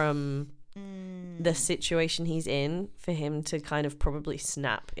from the situation he's in for him to kind of probably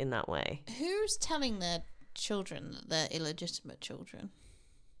snap in that way. Who's telling their children that they're illegitimate children?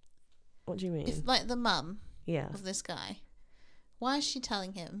 What do you mean? If, like, the mum Yeah. of this guy, why is she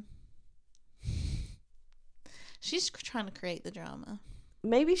telling him? She's trying to create the drama.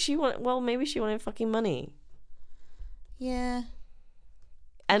 Maybe she wanted fucking money. Yeah.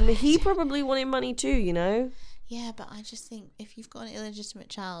 And he probably wanted money too, Yeah, but I just think if you've got an illegitimate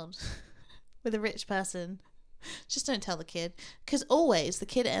child with a rich person, just don't tell the kid. Because always the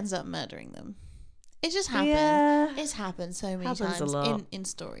kid ends up murdering them. It just happens. Yeah. It's happened so many times a lot. in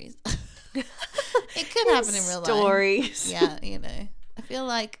stories. It could happen in real life. Stories. Yeah, I feel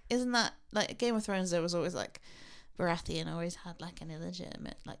like, isn't that, like, Game of Thrones, there was always, like, Baratheon always had, like, an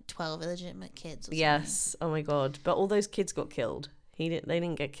illegitimate, like, 12 illegitimate kids or yes. Oh, my God. But all those kids got killed. They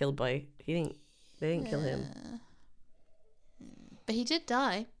didn't get killed by... They didn't kill him. But he did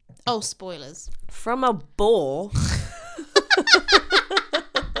die. Oh, spoilers. From a boar.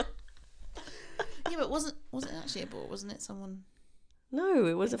 Yeah, but wasn't actually a boar? Wasn't it someone? No,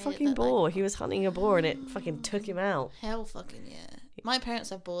 it was a fucking boar. He was hunting a boar and it fucking took him out. Hell fucking yeah. My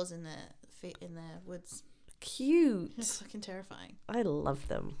parents have boars in their woods. Cute. It's fucking terrifying. I love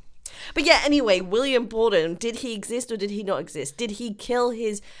them. But yeah, anyway, William Borden, did he exist or did he not exist? Did he kill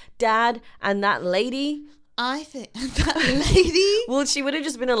his dad and that lady? I think that lady. Well, she would have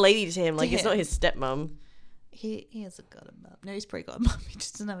just been a lady to him. Like, it's not his stepmom. He hasn't got a mum. No, he's probably got a mum. He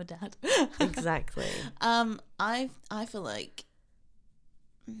just doesn't have a dad. Exactly. I feel like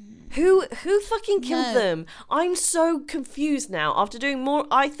who fucking killed them? I'm so confused now. After doing more,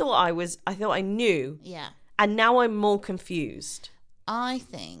 I thought I knew. Yeah. And now I'm more confused. I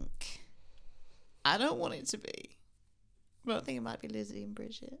think, I don't want it to be, but I think it might be Lizzie and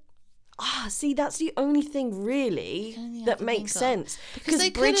Bridget. See, that's the only thing really that makes sense. Because they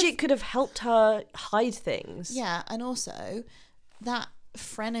Bridget could have helped her hide things. Yeah, and also that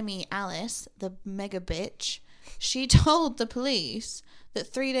frenemy Alice, the mega bitch, she told the police that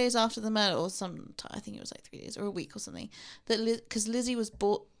 3 days after the murder, or I think it was like 3 days or a week or something, that because Lizzie was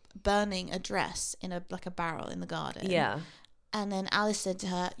burning a dress in a barrel in the garden. Yeah. And then Alice said to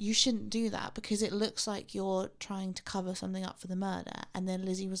her, you shouldn't do that because it looks like you're trying to cover something up for the murder. And then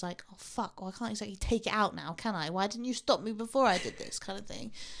Lizzie was like, oh, fuck, well, I can't exactly take it out now, can I? Why didn't you stop me before I did this kind of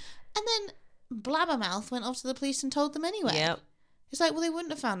thing? And then Blabbermouth went off to the police and told them anyway. Yep. It's like, well, they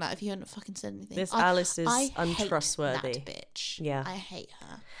wouldn't have found out if you hadn't fucking said anything. This Alice is I untrustworthy. hate that bitch. Yeah. I hate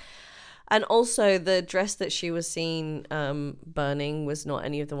her. And also, the dress that she was seen burning was not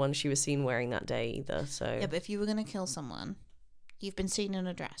any of the ones she was seen wearing that day either. So Yeah, but if you were going to kill someone, you've been seen in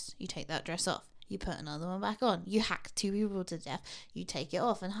a dress. You take that dress off. You put another one back on. You hack 2 people to death. You take it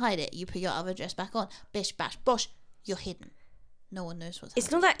off and hide it. You put your other dress back on. Bish, bash, bosh. You're hidden. No one knows what's happening.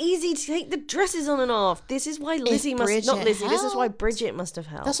 It's not that easy to take the dresses on and off. This is why this is why Bridget must have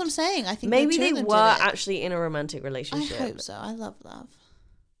helped. That's what I'm saying. I think maybe they were actually actually in a romantic relationship. I hope so. I love love.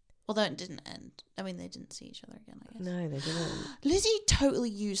 Although it didn't end. I mean, they didn't see each other again, I guess. No, they didn't. Lizzie totally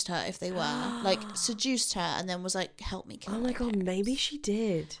used her if they were. Like, seduced her and then was like, help me kill my God, parents. maybe she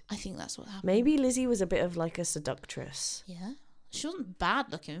did. I think that's what happened. Maybe Lizzie was a bit of like a seductress. Yeah. She wasn't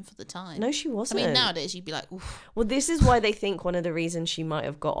bad looking for the time. No, she wasn't. I mean, nowadays you'd be like, oof. Well, this is why they think one of the reasons she might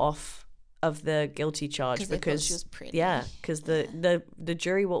have got off of the guilty charge because she was pretty. Yeah, because the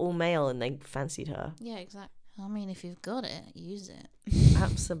jury were all male and they fancied her. Yeah, exactly. I mean, if you've got it, use it.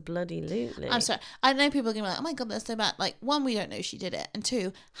 Absolutely. I'm sorry. I know people are going to be like, oh my God, that's so bad. Like, one, we don't know she did it. And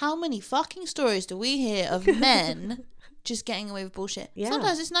two, how many fucking stories do we hear of men just getting away with bullshit? Yeah.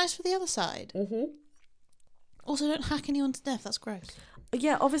 Sometimes it's nice for the other side. Mm-hmm. Also, don't hack anyone to death. That's gross.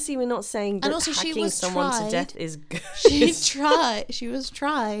 Yeah, obviously we're not saying that also, hacking someone to death is good. She was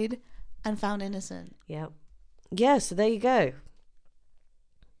tried and found innocent. Yeah. Yeah, so there you go.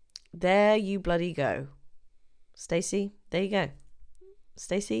 There you bloody go. Stacey, there you go.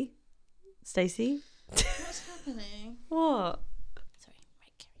 Stacey? What's happening? What? Sorry,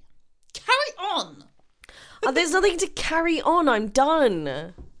 right, carry on. There's nothing to carry on. I'm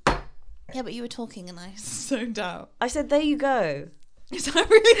done. Yeah, but you were talking and I zoned out. I said, there you go. Is that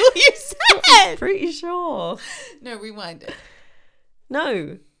really what you said? Pretty sure. No, rewind it.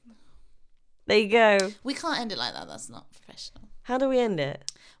 No. There you go. We can't end it like that. That's not professional. How do we end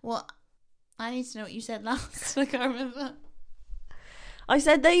it? Well, I need to know what you said last. I can't remember. I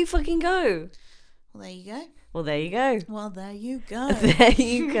said, there you fucking go. Well, there you go. Well, there you go. Well, there you go. There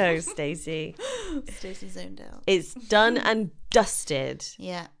you go, Stacey. Stacey zoned out. It's done and dusted.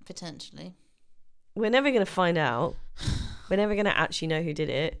 Yeah, potentially. We're never going to find out. We're never going to actually know who did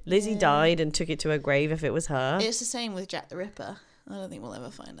it. Lizzie died and took it to her grave if it was her. It's the same with Jack the Ripper. I don't think we'll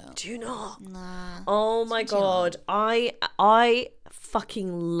ever find out. Do you not? Nah. Oh my God. I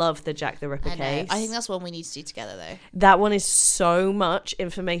fucking love the Jack the Ripper case. I think that's one we need to do together though. That one is so much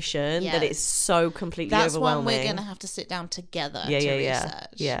information that it's so completely overwhelming. That's one we're going to have to sit down together to research.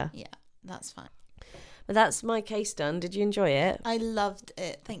 Yeah. Yeah, that's fine. But that's my case done. Did you enjoy it? I loved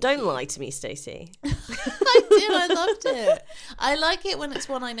it. Thank you. Don't lie to me, Stacey. I do. I loved it. I like it when it's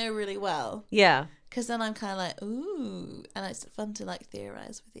one I know really well. Yeah. Because then I'm kind of like, ooh. And it's fun to like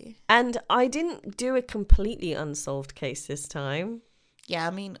theorize with you. And I didn't do a completely unsolved case this time. Yeah,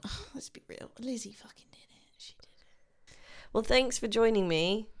 I mean, let's be real. Lizzie fucking did it. She did it. Well, thanks for joining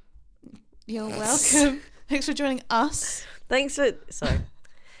me. You're welcome. Thanks for joining us. Thanks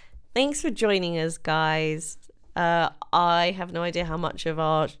for joining us, guys. I have no idea how much of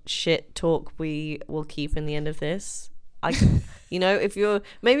our shit talk we will keep in the end of this.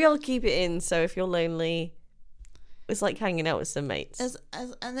 Maybe I'll keep it in. So if you're lonely, it's like hanging out with some mates.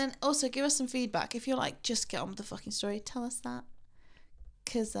 And then also give us some feedback. If you're like, just get on with the fucking story, tell us that.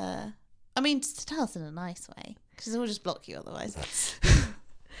 Because, tell us in a nice way. Because we'll just block you otherwise.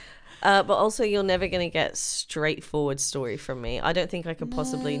 But also, you're never going to get straightforward story from me. I don't think I could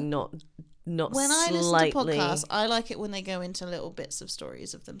possibly not when I listen to podcasts, I like it when they go into little bits of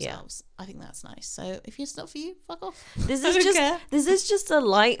stories of themselves. Yeah. I think that's nice. So if it's not for you, fuck off. This is just a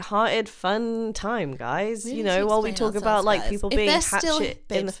light-hearted, fun time, guys. While we talk about like people being hatchet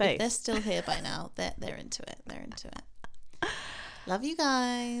in the face. If they're still here by now, they're into it. They're into it. Love you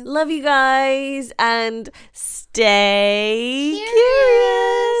guys. And stay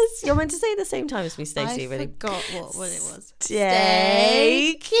curious. You're meant to say it at the same time as me, Stacey. I forgot what it was.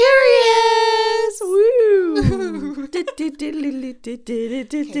 Stay curious. Woo.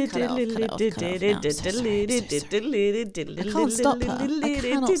 I can't stop her. I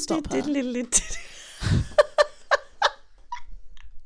cannot stop her.